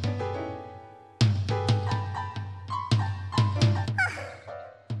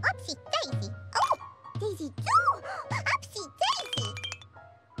 Upsy Daisy. Oh, Daisy too. Upsy Daisy.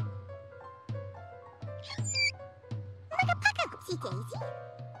 Makka, Pakka. Upsy Daisy.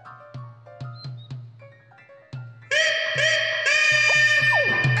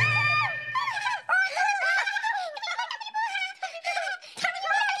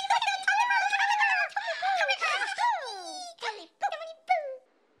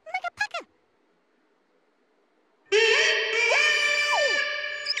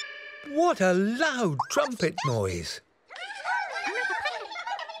 What a loud trumpet noise.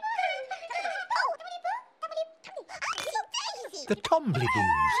 The Tombliboos.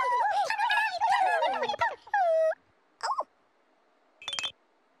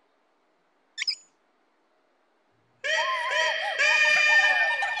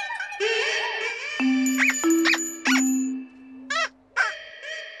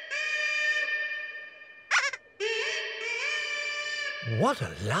 What a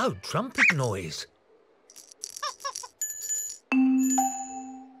loud trumpet noise.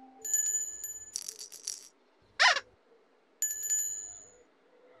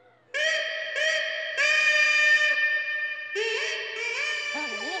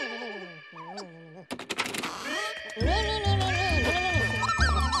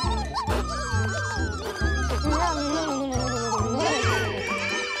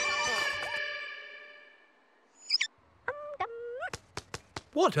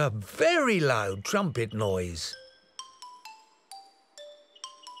 What a very loud trumpet noise.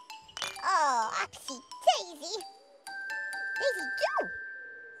 Oh, Upsy Daisy. Daisy too.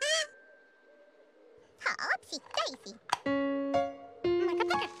 Upsy Daisy. Makka,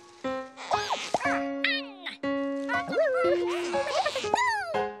 Pakka.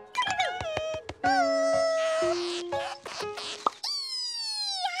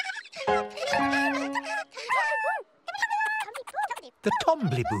 The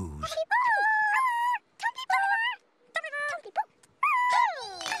Tombliboos.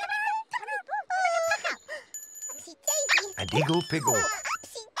 And Igglepiggle.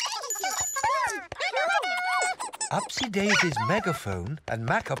 Upsy Daisy's megaphone and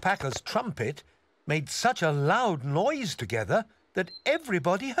Makka Pakka's trumpet made such a loud noise together that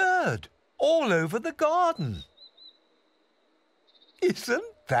everybody heard, all over the garden. Isn't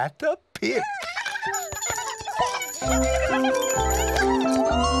that a pic?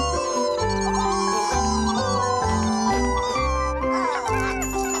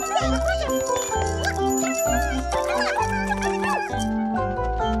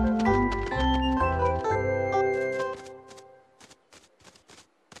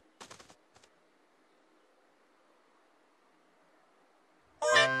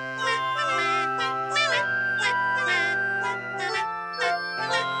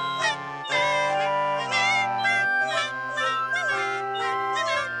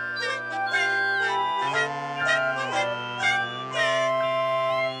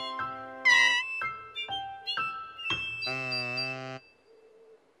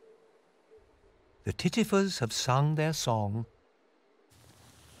 The tittifers have sung their song.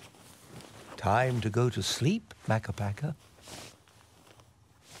 Time to go to sleep, Makka Pakka.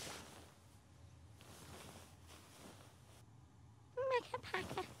 Makka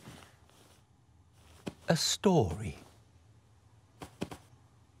Pakka. A story.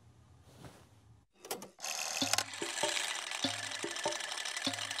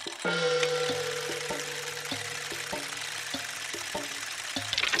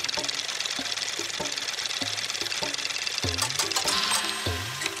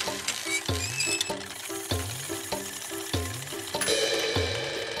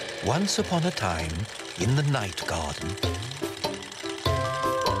 Once upon a time, in the night garden,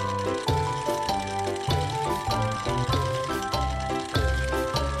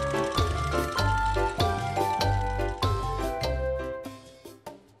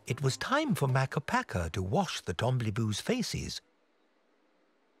 it was time for Makka Pakka to wash the Tombliboos' faces.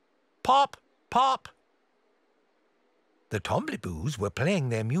 Pop! Pop! The Tombliboos were playing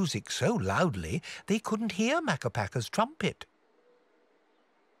their music so loudly they couldn't hear Makka Pakka's trumpet.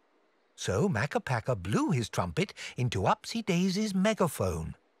 So Makka Pakka blew his trumpet into Upsy Daisy's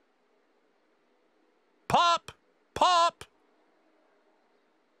megaphone. Pop! Pop!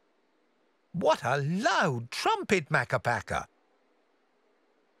 What a loud trumpet, Makka Pakka!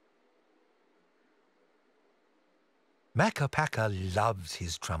 Makka Pakka loves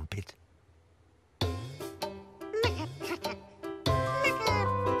his trumpet. Makka Pakka.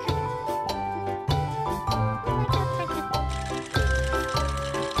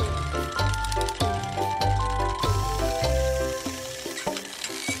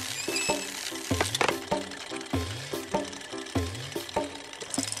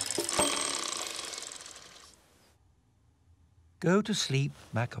 Go to sleep,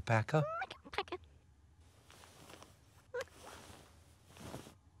 Makka Pakka. Pakka.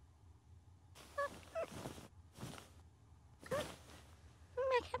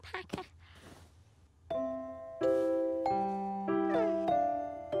 Makka Pakka.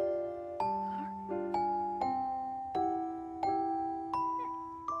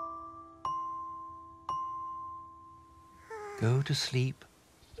 Go to sleep,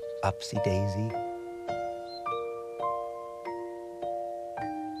 Upsy Daisy.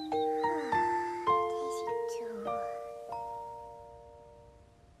 Daisy too.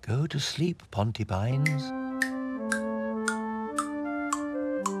 Go to sleep, Pontipines.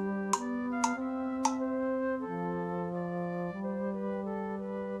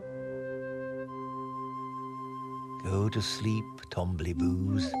 Go to sleep,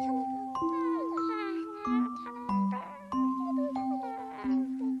 Tombliboos.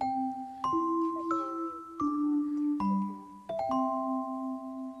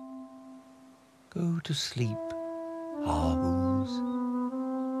 Go to sleep, Hahoos.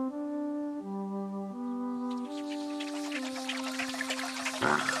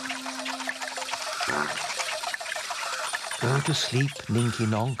 Go to sleep, Ninky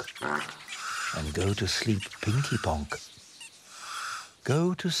Nonk. And go to sleep, Pinky Ponk.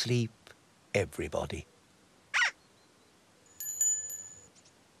 Go to sleep, everybody.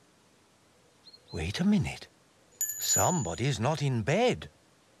 Wait a minute. Somebody's not in bed.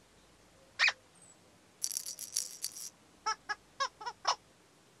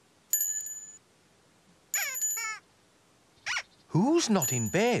 Who's not in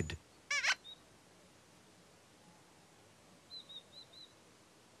bed?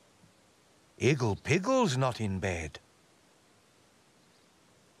 Igglepiggle's not in bed.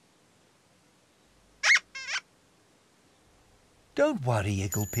 Don't worry,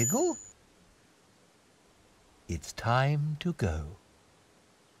 Igglepiggle. It's time to go.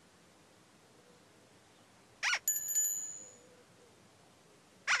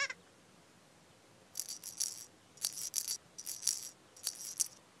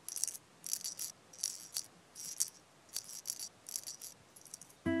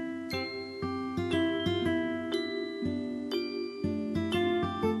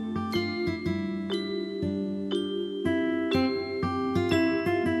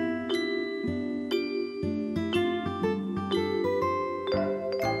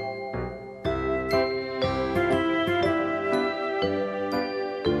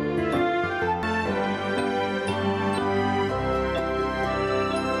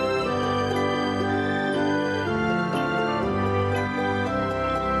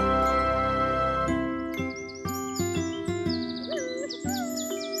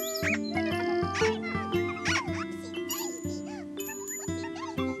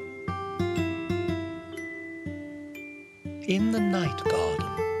 In the night garden.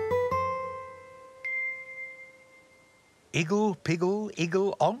 Igglepiggle,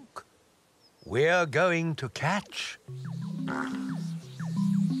 Iggle Onk. We're going to catch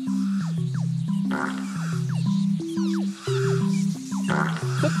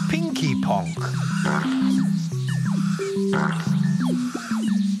the Pinky Ponk.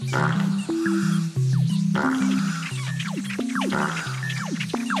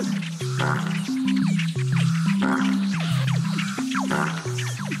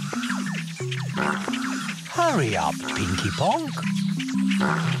 Hurry up, Pinky Ponk.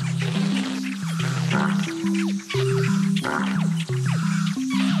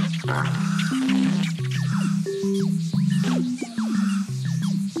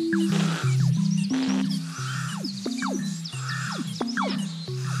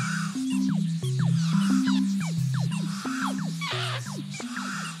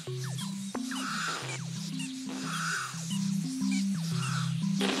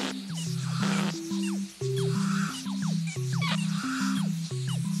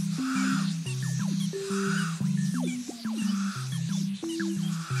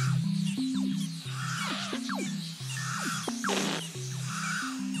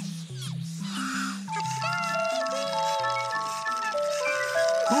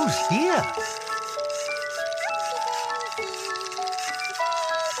 Who's here?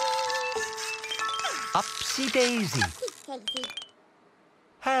 Upsy Daisy. Daisy.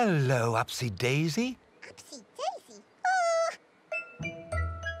 Hello, Upsy Daisy. Upsy Daisy. Oh.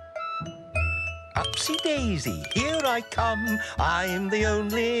 Upsy Daisy, here I come. I'm the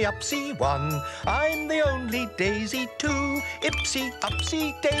only Upsy one. I'm the only Daisy too. Ipsy,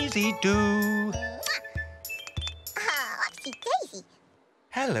 Upsy Daisy do. Ah, Upsy Daisy.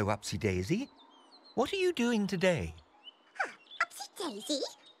 Hello, Upsy Daisy. What are you doing today? Upsy Daisy.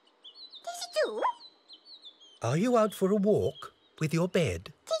 Daisy do. Are you out for a walk with your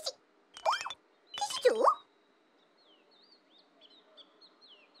bed? Daisy. Daisy do.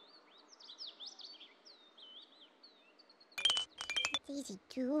 Daisy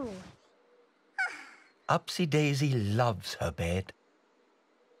do. Upsy Daisy loves her bed.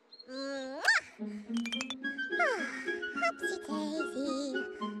 Upsy Daisy.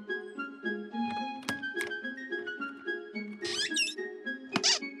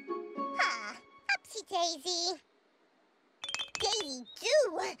 Upsy Daisy. Daisy do.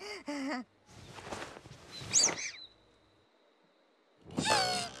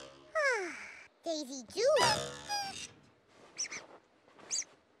 Daisy do.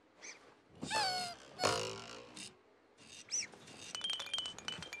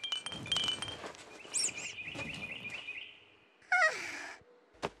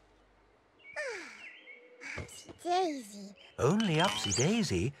 Upsy Daisy. Only Upsy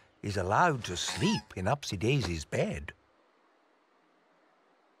Daisy is allowed to sleep in Upsy Daisy's bed.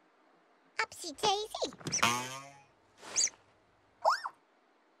 Upsy Daisy.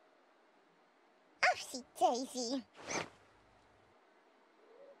 Upsy Daisy.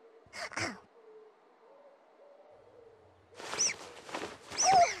 Ow.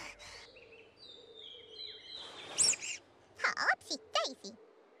 Upsy Daisy.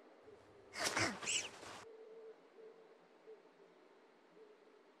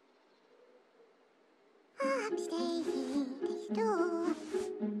 Upsy Daisy. Daisy do.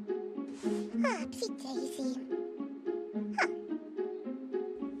 Upsy Daisy.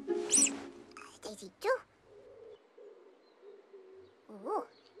 Daisy do. Ooh.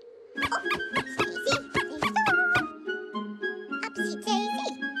 Upsy Daisy. Daisy do. Upsy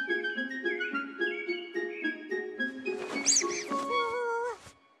Daisy.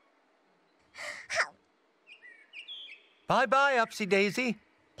 How? Bye-bye, Upsy Daisy.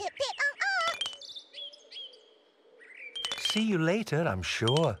 Pip pip See you later, I'm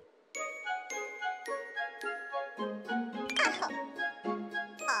sure.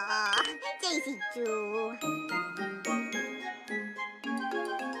 Aw, Daisy do.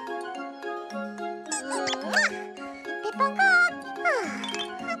 Pip Upsy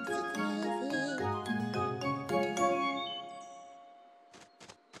Daisy.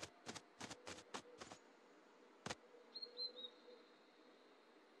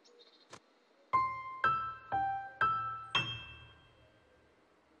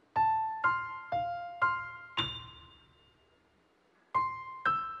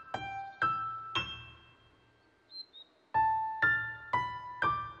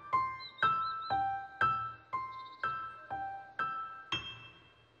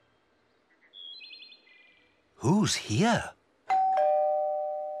 Who's here?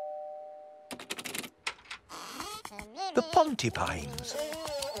 The Pontipines.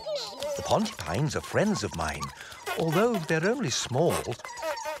 The Pontipines are friends of mine, although they're only small,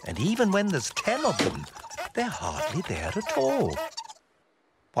 and even when there's 10 of them, they're hardly there at all.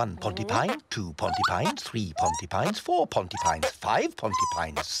 1 Pontipine, 2 Pontipines, 3 Pontipines, 4 Pontipines, 5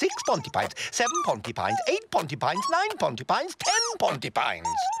 Pontipines, 6 Pontipines, 7 Pontipines, 8 Pontipines, 9 Pontipines, 10 Pontipines.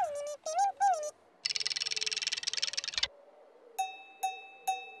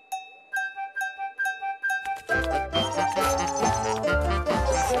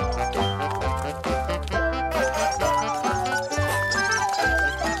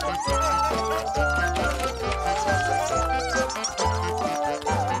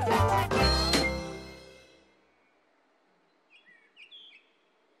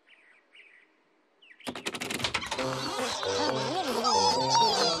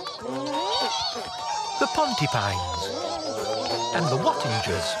 The Pontipines and the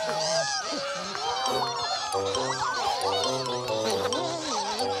Wattingers.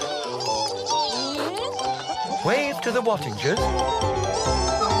 Wave to the Wattingers.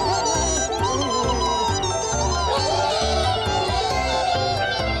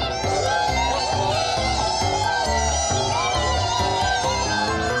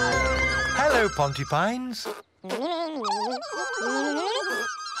 Hello, Pontipines.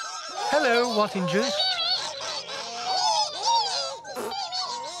 Hello, Wattingers.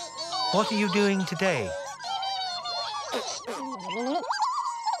 What are you doing today?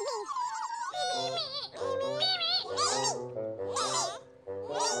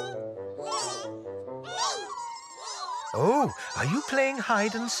 Oh, are you playing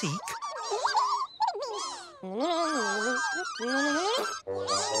hide and seek?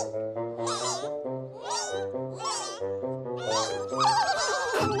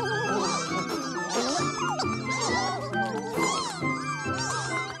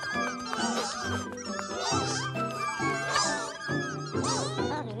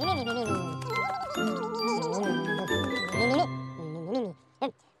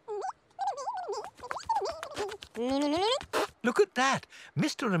 Look at that!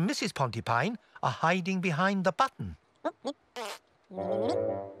 Mr. and Mrs. Pontipine are hiding behind the button.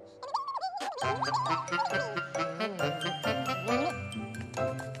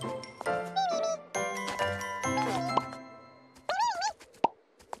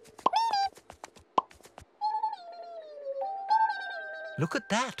 Look at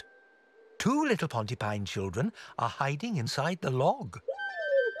that! 2 little Pontipine children are hiding inside the log.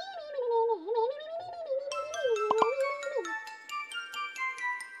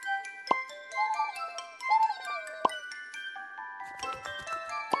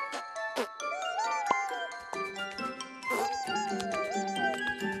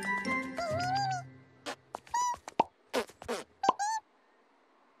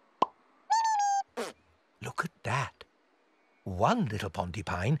 Look at that! 1 little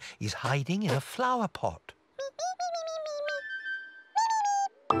Pontipine is hiding in a flower pot.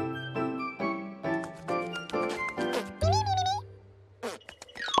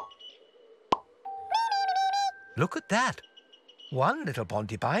 Look at that! 1 little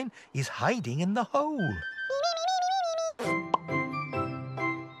Pontipine is hiding in the hole.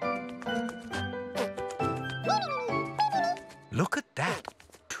 Look at that!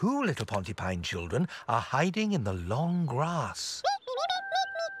 2 little Pontipine children are hiding in the long grass.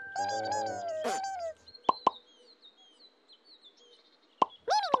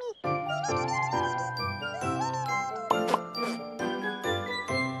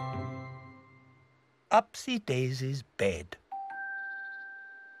 Upsy Daisy's bed.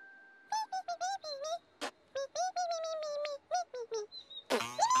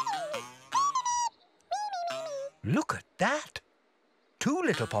 Look at that! 2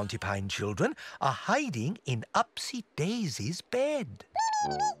 little Pontipine children are hiding in Upsy Daisy's bed.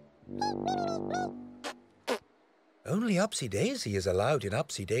 Only Upsy Daisy is allowed in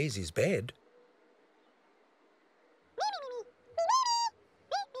Upsy Daisy's bed.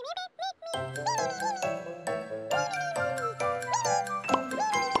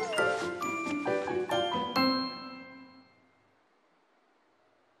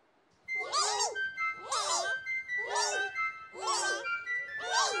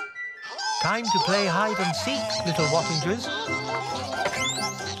 Time to play hide and seek, little Wattingers.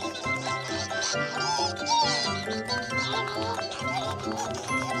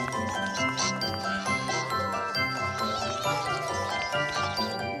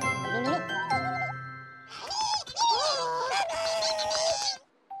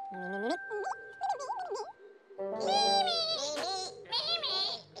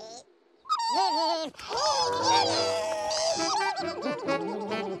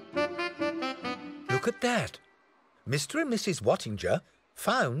 Look at that! Mr. and Mrs. Wattinger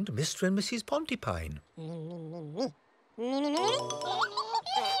found Mr. and Mrs. Pontipine.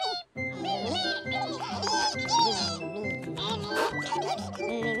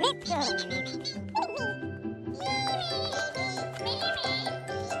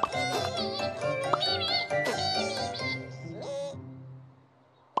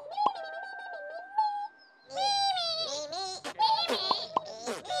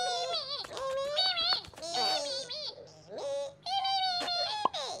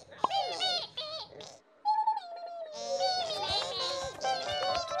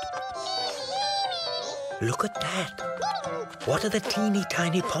 Look at that. What are the teeny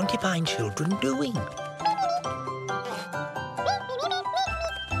tiny Pontypine children doing?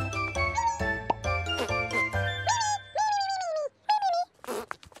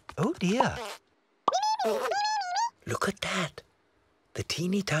 Oh dear. Look at that. The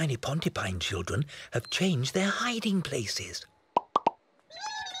teeny tiny Pontypine children have changed their hiding places.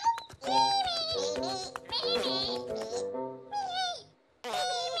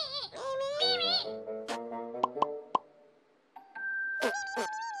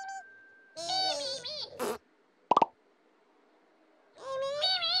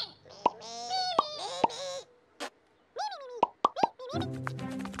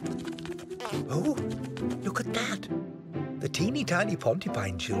 Oh, look at that. The teeny tiny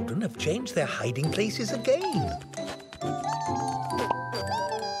Pontypine children have changed their hiding places again.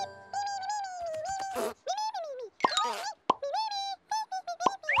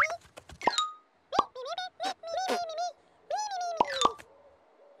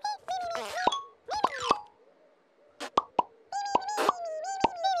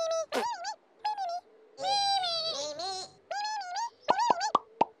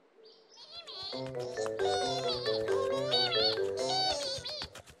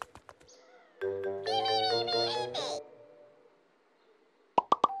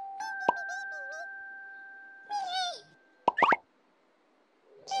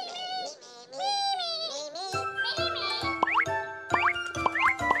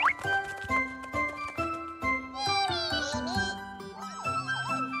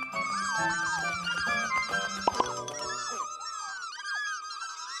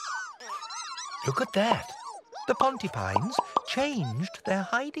 Look at that. The Pontypines changed their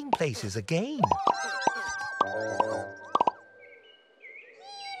hiding places again.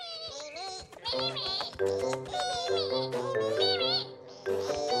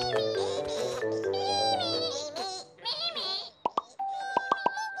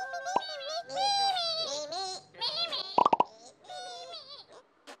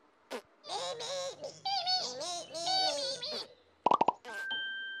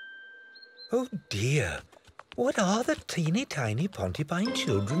 Oh dear, what are the teeny tiny Pontypine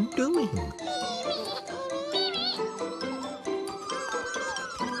children doing?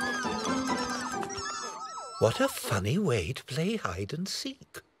 What a funny way to play hide and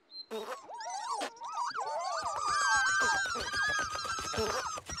seek.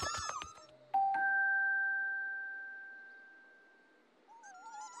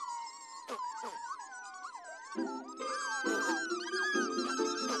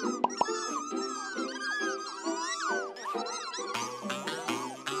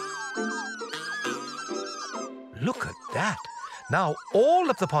 Look at that. Now all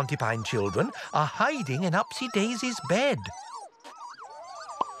of the Pontypine children are hiding in Upsy Daisy's bed.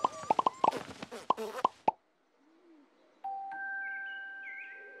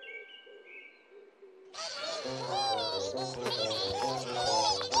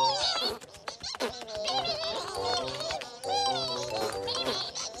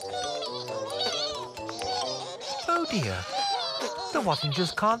 Oh dear. The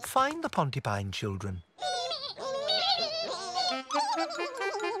Wattingers can't find the Pontypine children.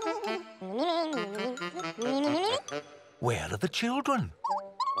 Where are the children?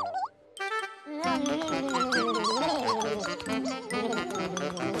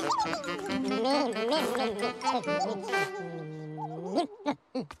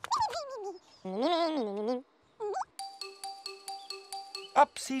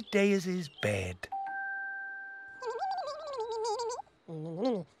 Upsy Daisy's bed.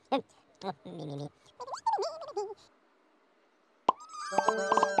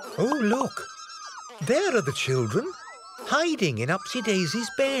 Oh, look. There are the children, hiding in Upsy Daisy's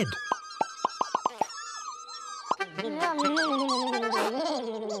bed.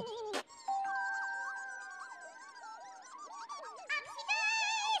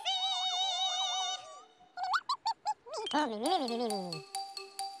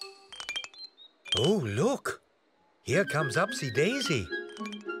 Oh, look. Here comes Upsy Daisy.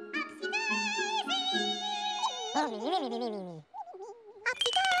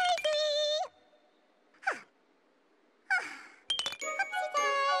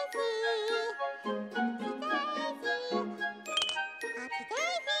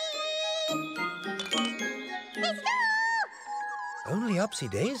 Let's go! Only Upsy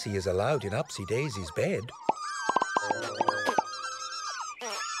Daisy is allowed in Upsy Daisy's bed.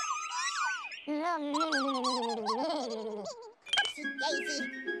 Upsy Daisy.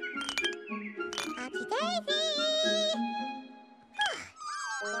 Upsy Daisy.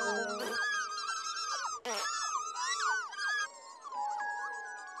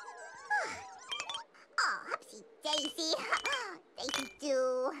 Oh, Upsy Daisy. Daisy do.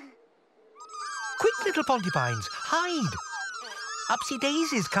 Quick, little Pontypines, hide! Upsy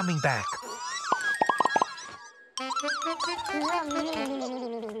Daisy's coming back. Upsy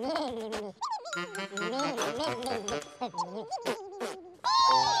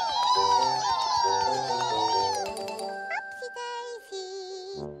Daisy.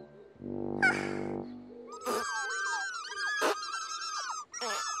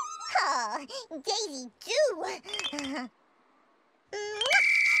 Oh, Daisy do.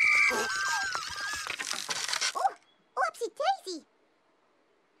 Oh, Upsy Daisy.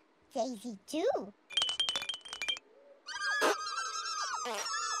 Daisy do.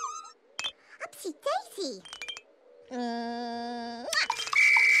 Upsy Daisy.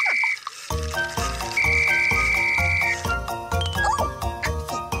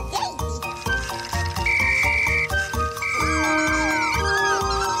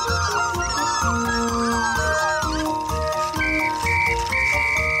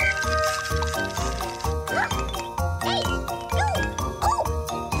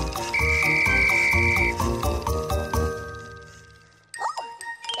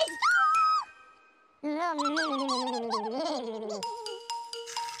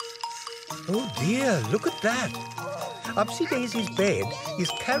 Oh dear, look at that. Upsy Daisy's bed is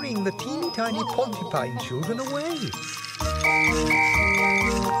carrying the teeny tiny Pontypine children away.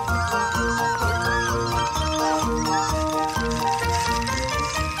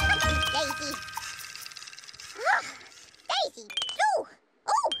 Daisy. Daisy, do.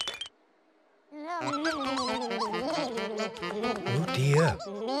 Oh dear,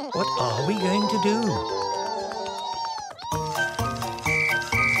 what are we going to do?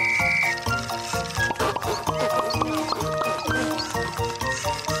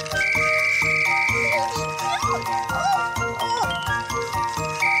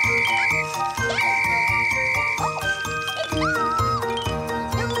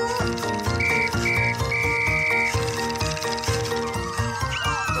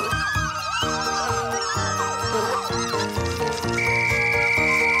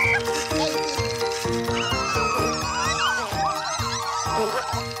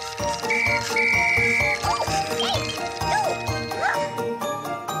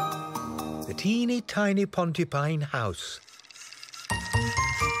 The teeny tiny Pontypine house.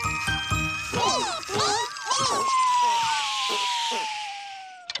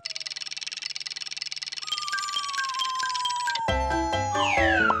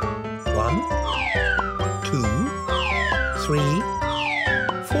 One, 2, 3,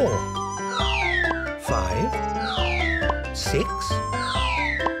 4, 5, 6,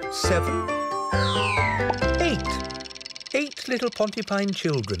 7, 8. 8 little Pontypine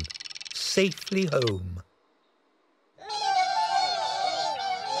children, safely home.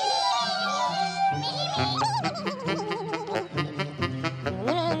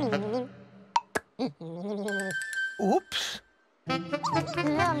 Oops.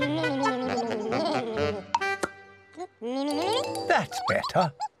 That's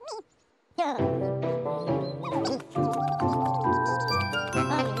better.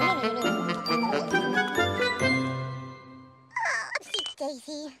 Upsy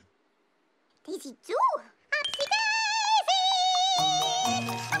Daisy. Daisy do. Upsy Daisy.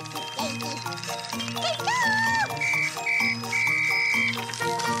 Upsy Daisy. Let's go.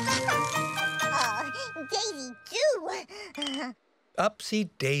 Oh, Daisy do. Upsy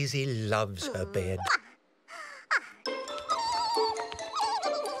Daisy loves her bed.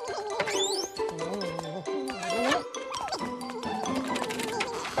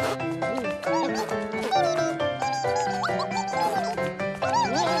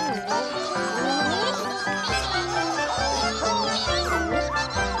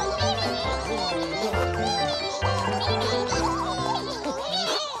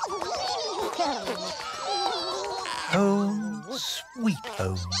 Home, sweet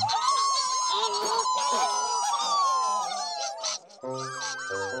home.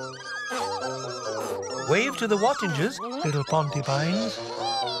 Wave to the Wattingers, little Pontypines.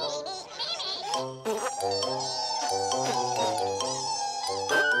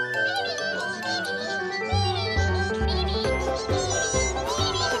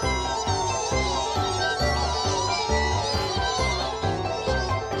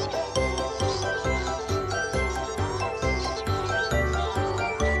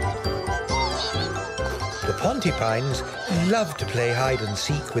 Pontipines love to play hide and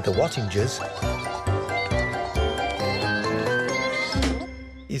seek with the Wattingers.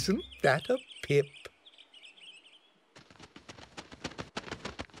 Isn't that a pip?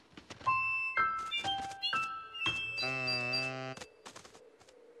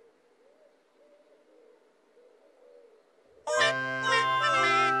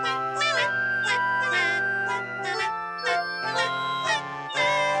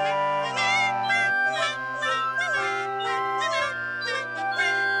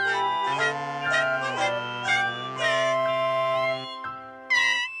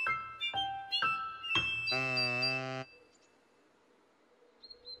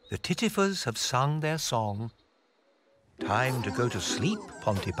 The Tittifers have sung their song. Time to go to sleep,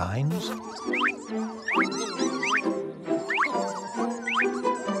 Pontipines.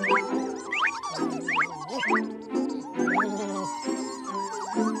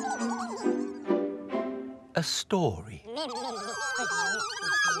 A story.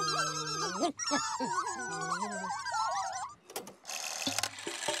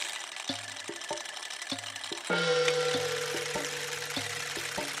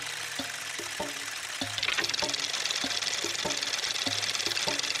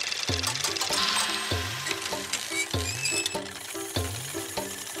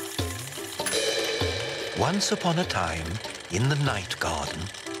 Once upon a time, in the night garden,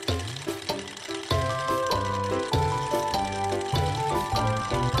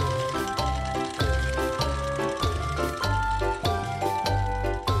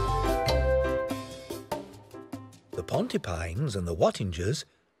 The Pontipines and the Wattingers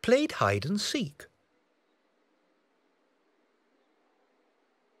played hide and seek.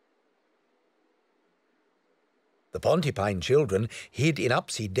 The Pontipine children hid in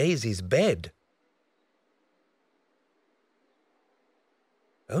Upsy Daisy's bed.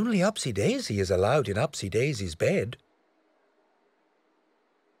 Only Upsy Daisy is allowed in Upsy Daisy's bed.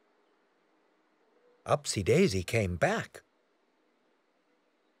 Upsy Daisy came back,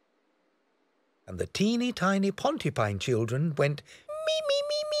 and the teeny tiny Pontipine children went me, me,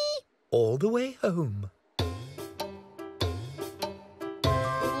 me, me all the way home.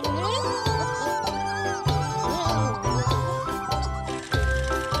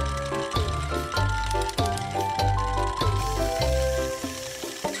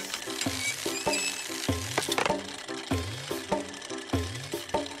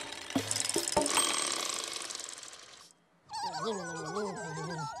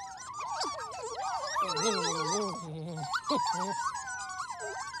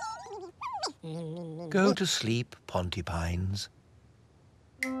 go to sleep, Pontipines.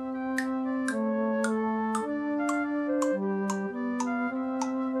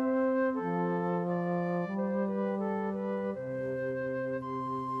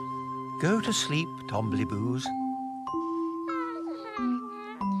 Go to sleep, Tombliboos.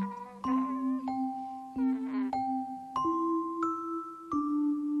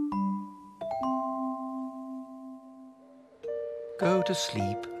 Go to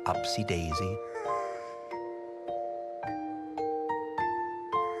sleep, Upsy Daisy.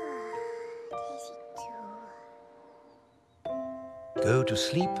 Daisy too. Go to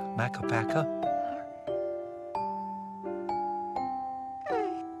sleep, Makka Pakka.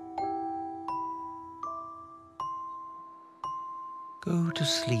 Go to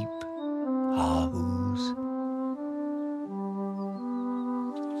sleep, Hahoos.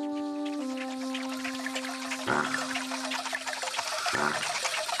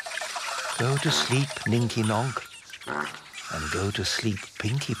 Go to sleep, Ninky Nonk, and go to sleep,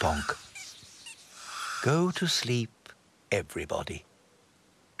 Pinky Ponk. Go to sleep, everybody.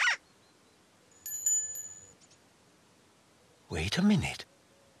 Wait a minute.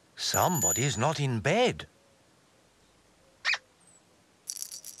 Somebody's not in bed.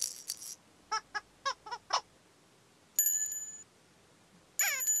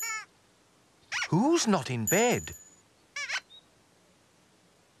 Who's not in bed?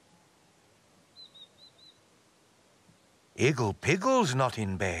 Igglepiggle's not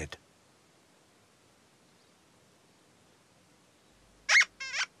in bed.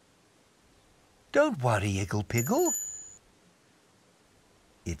 Don't worry, Igglepiggle.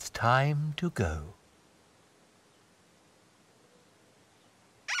 It's time to go.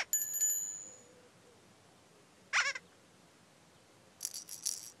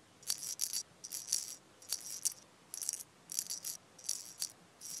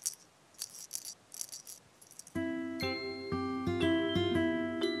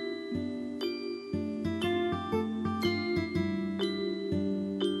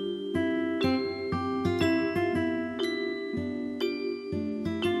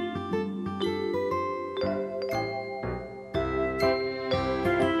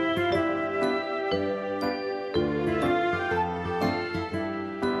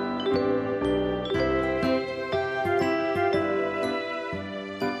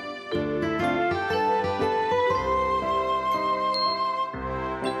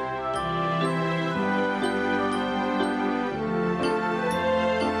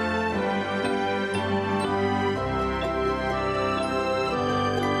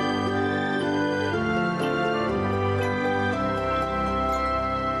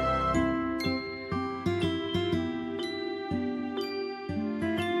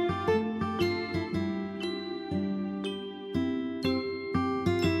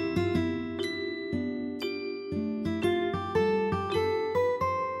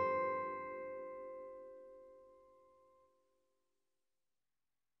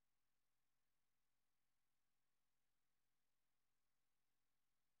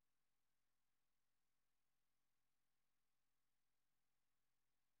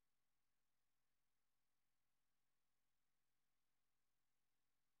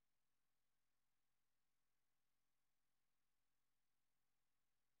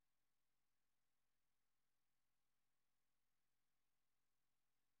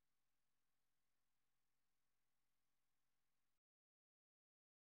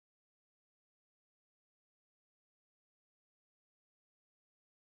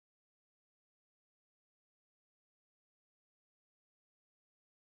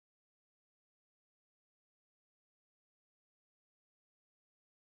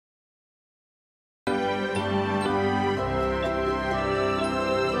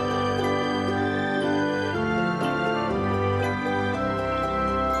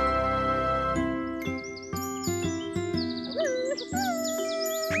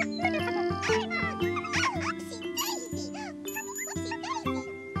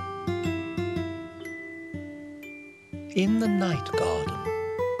 In the night garden.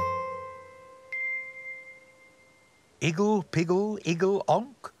 Igglepiggle,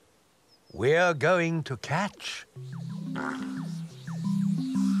 Iggle-onk, we're going to catch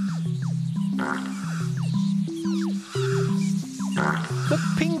the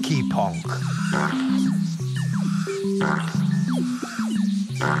Pinky Ponk.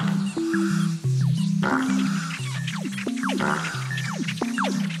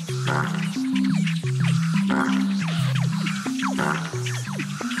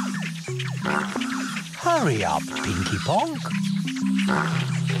 Hurry up, Pinky Ponk.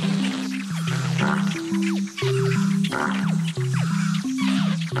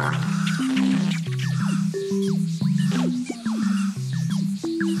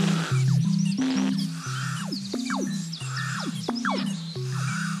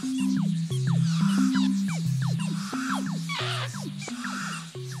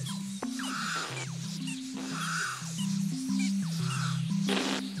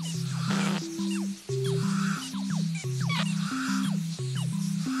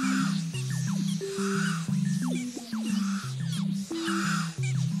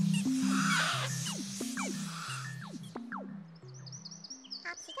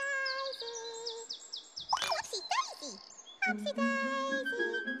 Upsy daisy,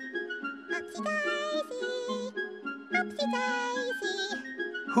 upsy daisy, upsy daisy.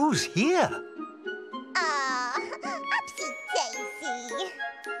 Who's here? Upsy daisy.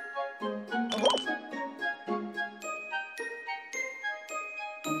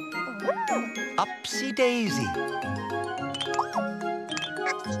 Upsy Daisy.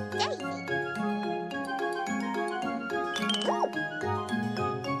 Upsy daisy.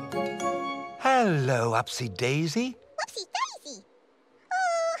 Hello, Upsy Daisy. Upsy daisy.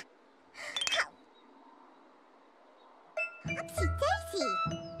 Upsy daisy.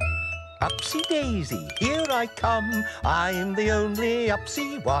 Upsy Daisy, here I come. I'm the only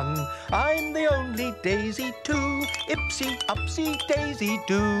Upsy one. I'm the only Daisy too. Ipsy, Upsy Daisy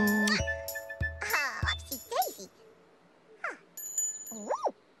do. Upsy daisy.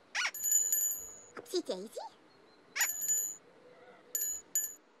 Upsy daisy.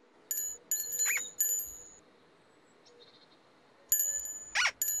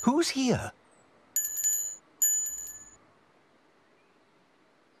 Who's here?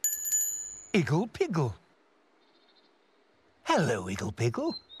 Igglepiggle. Hello,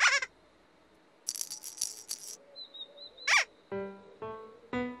 Igglepiggle.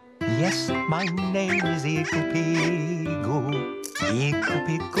 Yes, my name is Igglepiggle.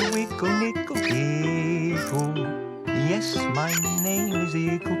 Igglepiggle, wiggle, nickle, piggle. Yes, my name is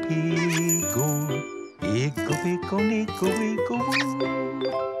Igglepiggle. Igglepiggle, nickle, wiggle, woo.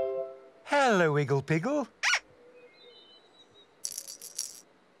 Hello, Igglepiggle.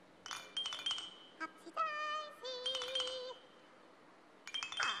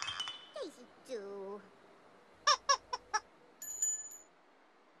 Daisy do.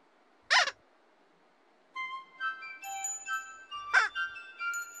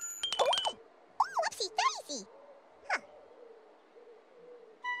 Upsy daisy.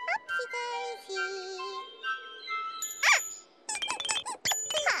 Upsy daisy.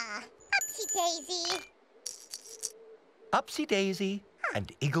 Upsy daisy. Upsy Daisy and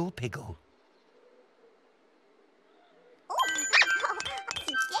Igglepiggle.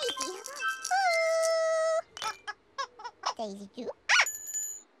 Upsy daisy. Daisy do.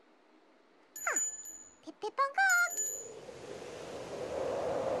 Pip pip on gong.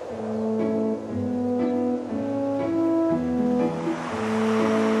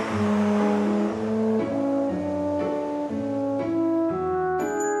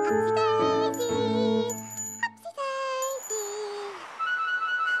 Upsy daisy. Upsy daisy.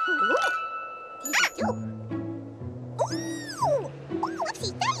 Daisy do. Upsy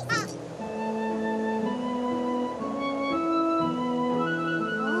daisy.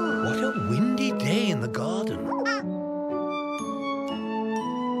 What a windy day in the garden.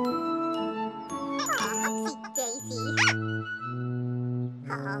 Upsy daisy.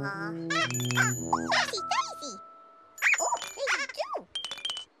 Upsy daisy. Daisy do.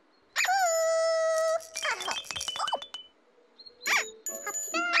 Upsy daisy. Upsy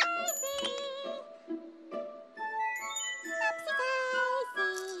daisy.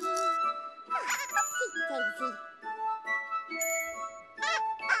 Upsy daisy.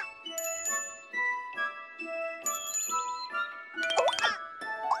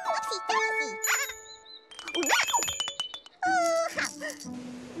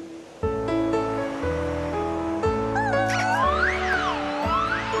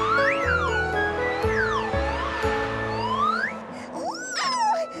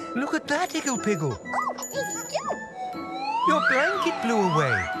 that, Igglepiggle? Oh, Daisy too. Your blanket blew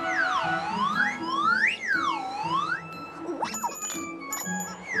away.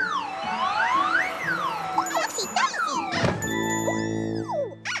 Upsy Daisy.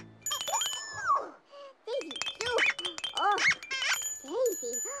 Ooh. Daisy too. Oh,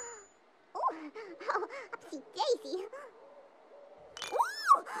 Daisy. Oh, Upsy Daisy.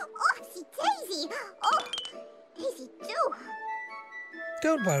 Ooh, Upsy Daisy. Oh, Daisy too.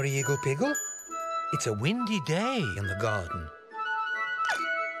 Don't worry, Igglepiggle. It's a windy day in the garden.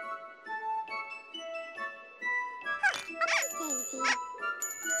 Daisy.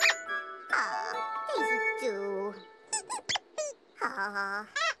 Ah, Daisy too. Ah,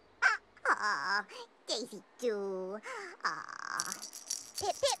 Daisy too. Ah, pip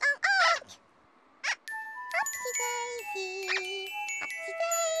pip Upsy Daisy. Upsy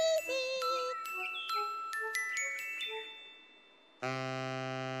Daisy.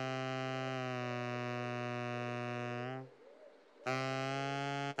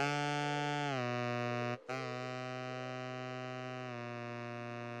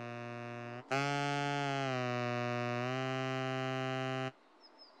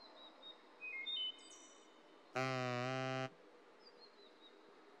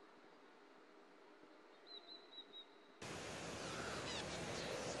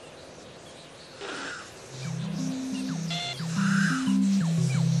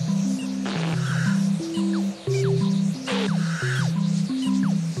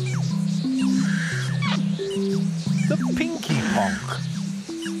 The Pinky Ponk.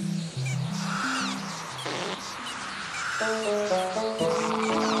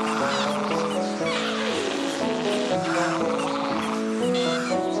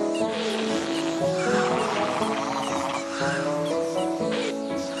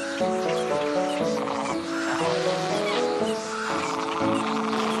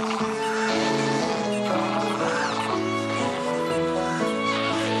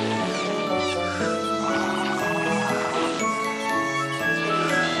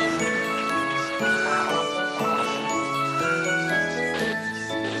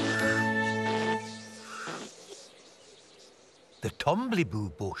 The Tombliboo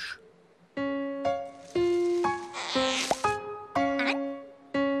Bush.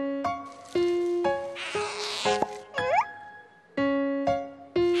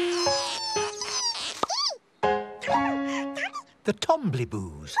 The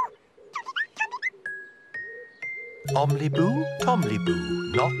Tombliboos. Omliboo,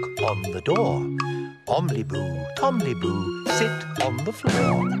 Tombliboo, knock on the door. Omliboo, Tombliboo, sit on the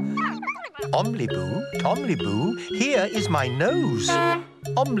floor. Omliboo, Tombliboo, here is my nose.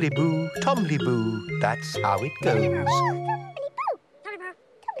 Omliboo, Tombliboo, that's how it goes.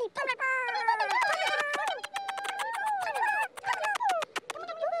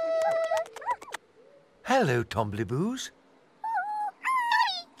 Hello, Tombliboos.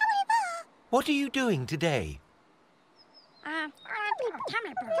 What are you doing today?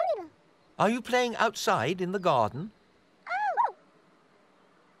 Are you playing outside in the garden?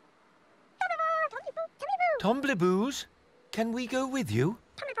 Tombliboos, can we go with you?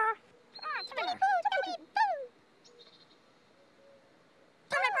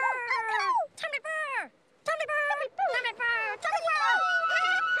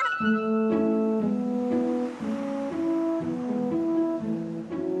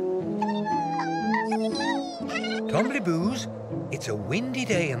 Tombliboos, it's a windy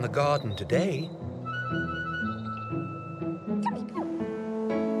day in the garden today.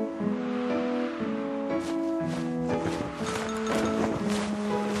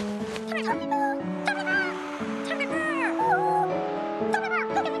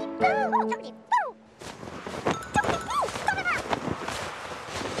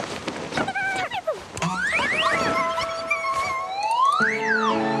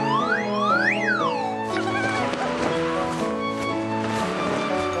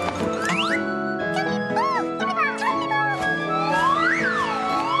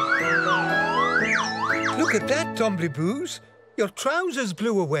 Look at that, Tombliboos. Your trousers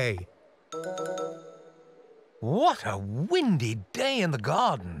blew away. What a windy day in the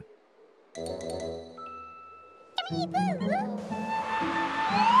garden.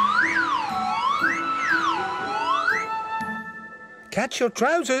 Catch your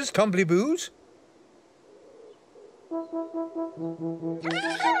trousers, Tombliboos.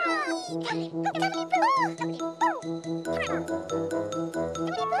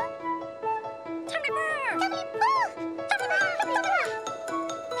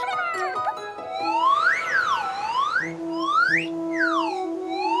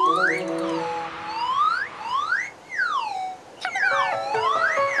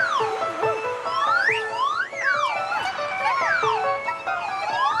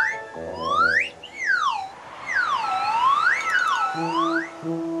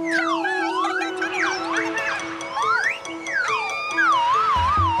 Quick,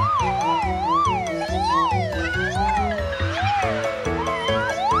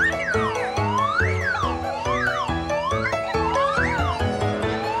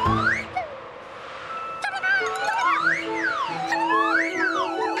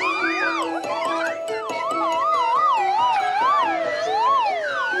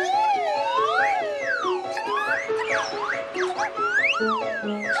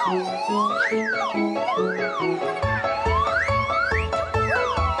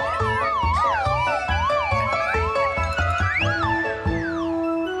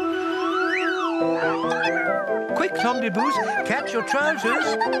 Tombliboos, catch your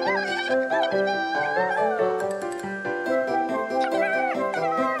trousers.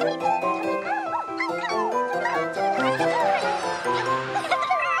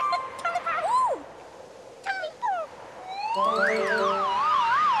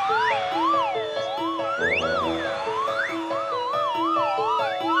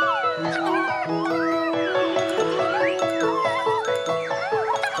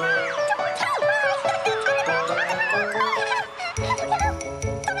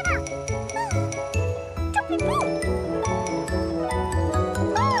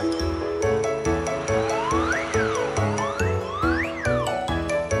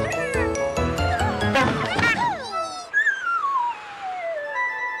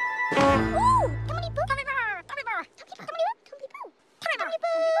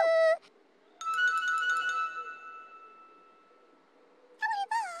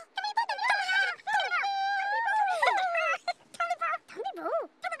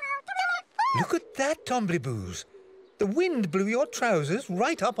 Look at that, Tombliboos. The wind blew your trousers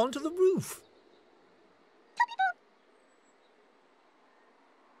right up onto the roof.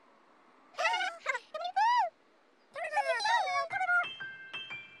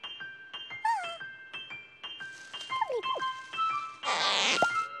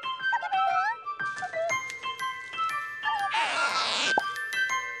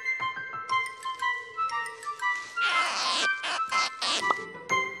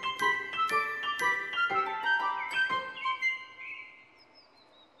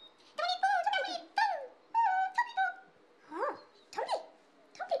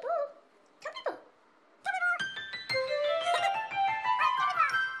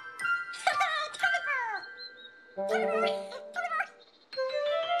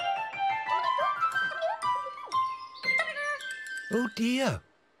 Oh dear,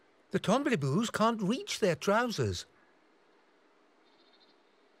 the Tombliboos can't reach their trousers.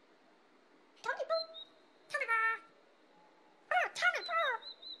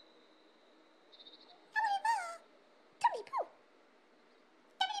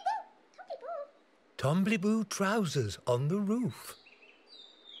 Tombliboo trousers on the roof.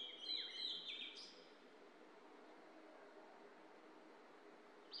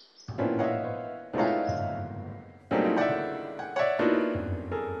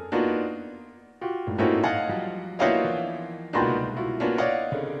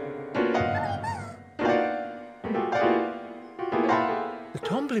 The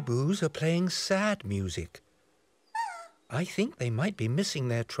Tombliboos are playing sad music. I think they might be missing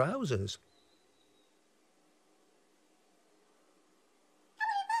their trousers.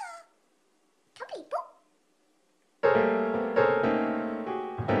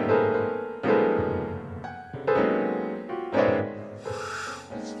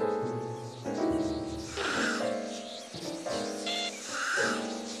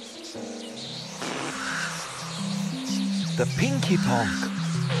 The Pinky Ponk.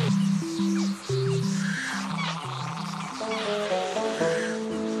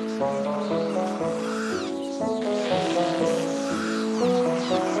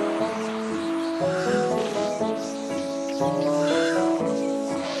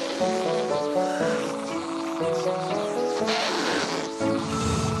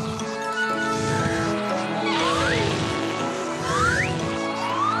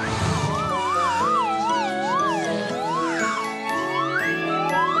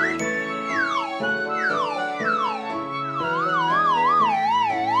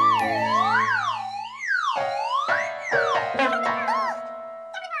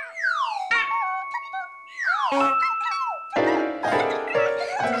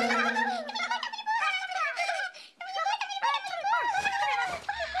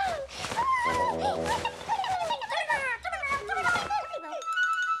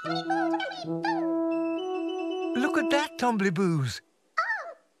 Look at that, Tombliboos.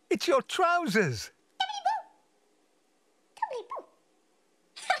 It's your trousers.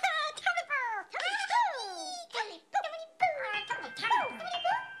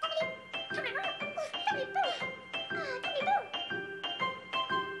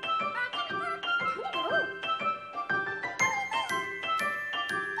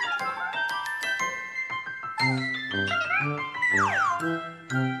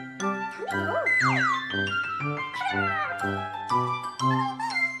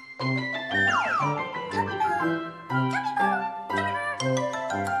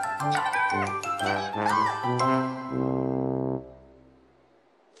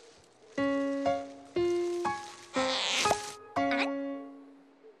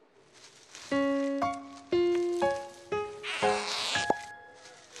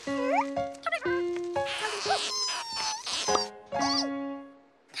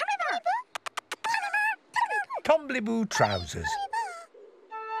 Tombliboo trousers.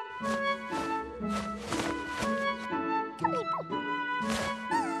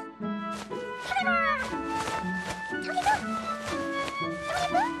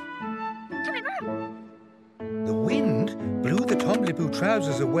 The wind blew the Tombliboo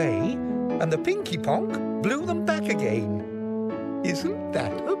trousers away, and the Pinky Ponk blew them back again. Isn't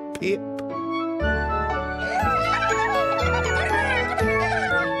that a pip?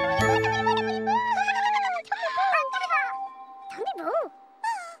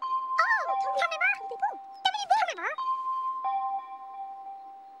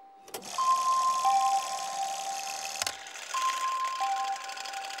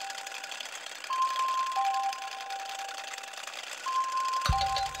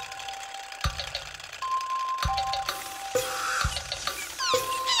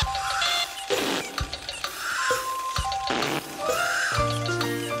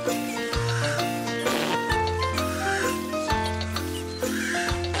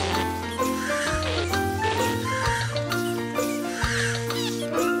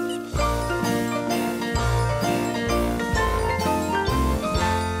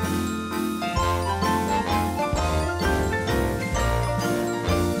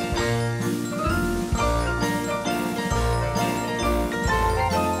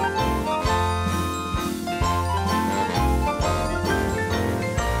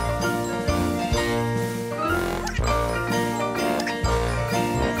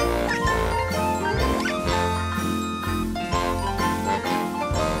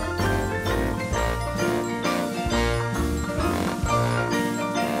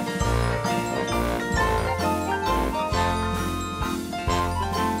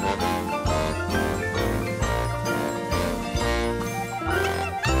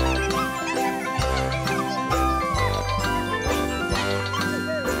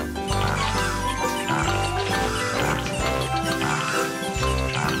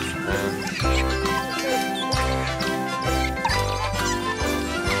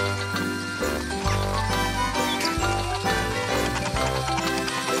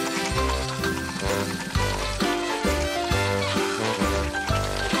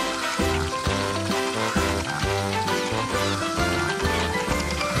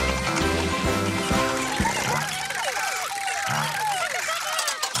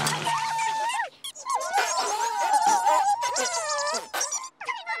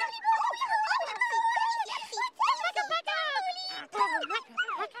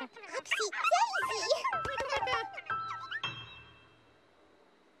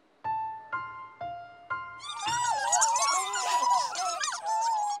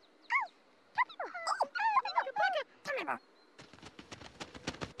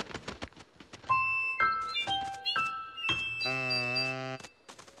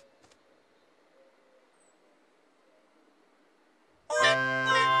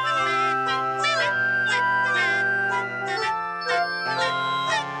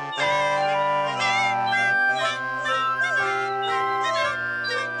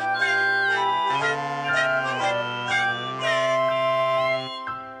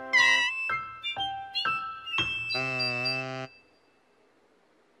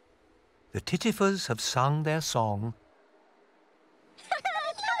 The Tittifers have sung their song.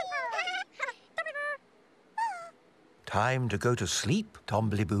 Time to go to sleep,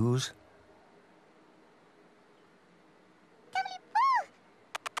 Tombliboos.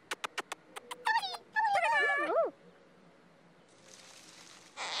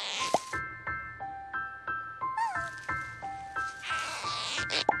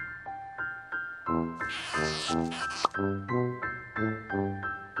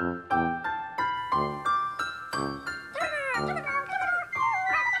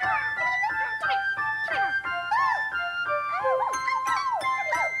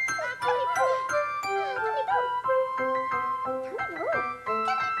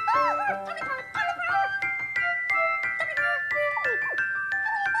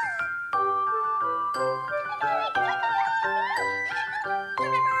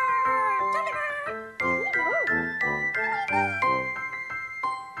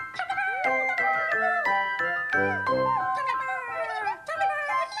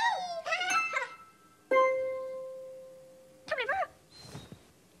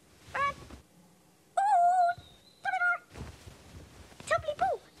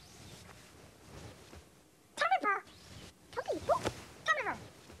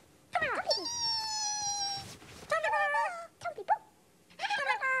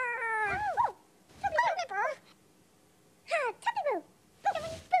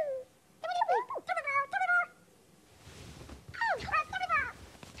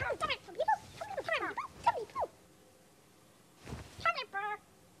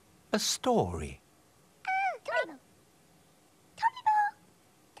 a story.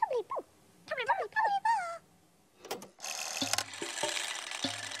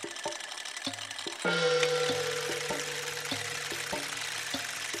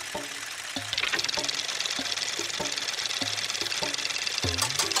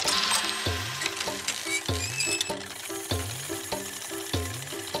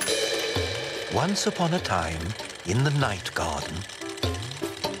 Once upon a time, in the night garden,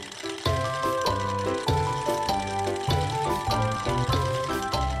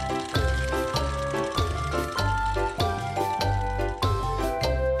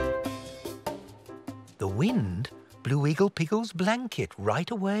 the wind blew Igglepiggle's blanket right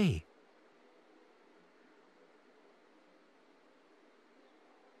away.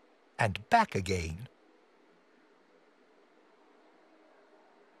 And back again.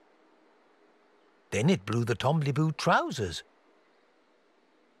 Then it blew the Tombliboo trousers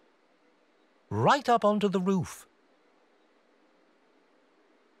right up onto the roof.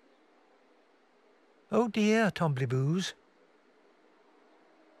 Oh dear, Tombliboos.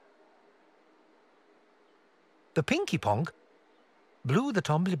 The Pinky Ponk blew the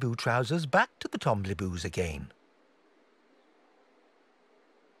Tombliboo trousers back to the Tombliboos again.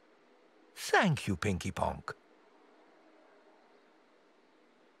 Thank you, Pinky Ponk.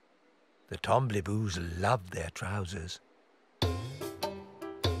 The Tombliboos love their trousers.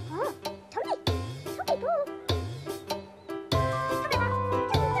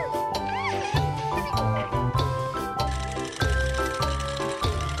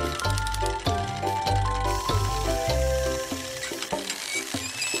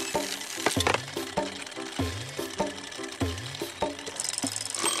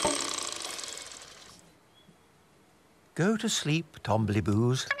 Go to sleep,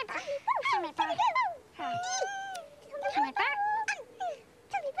 Tombliboos.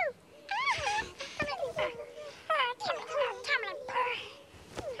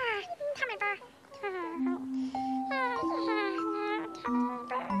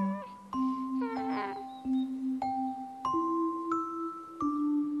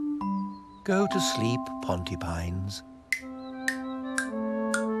 Go to sleep, Pontipines.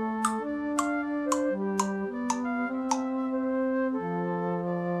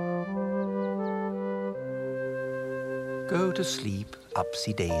 Go to sleep,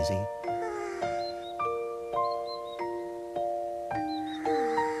 Upsy Daisy.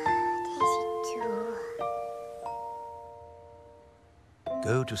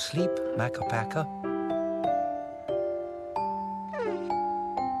 Go to sleep, Makka Pakka.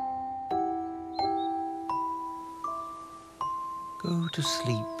 Go to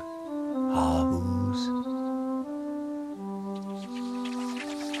sleep, Harboos.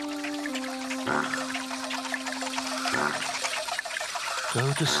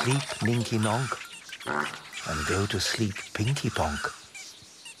 Go to sleep, Ninky Nonk. And go to sleep, Pinky Ponk.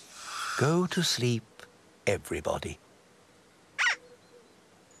 Go to sleep, everybody.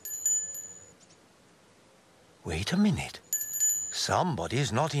 Wait a minute.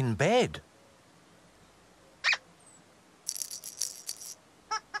 Somebody's not in bed.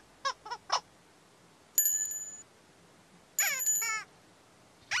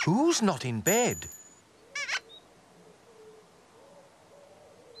 Who's not in bed?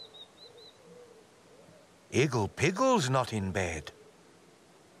 Igglepiggle's not in bed.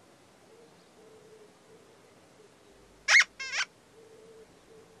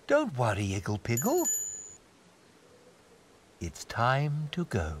 Don't worry, Igglepiggle. It's time to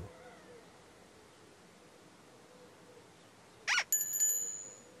go.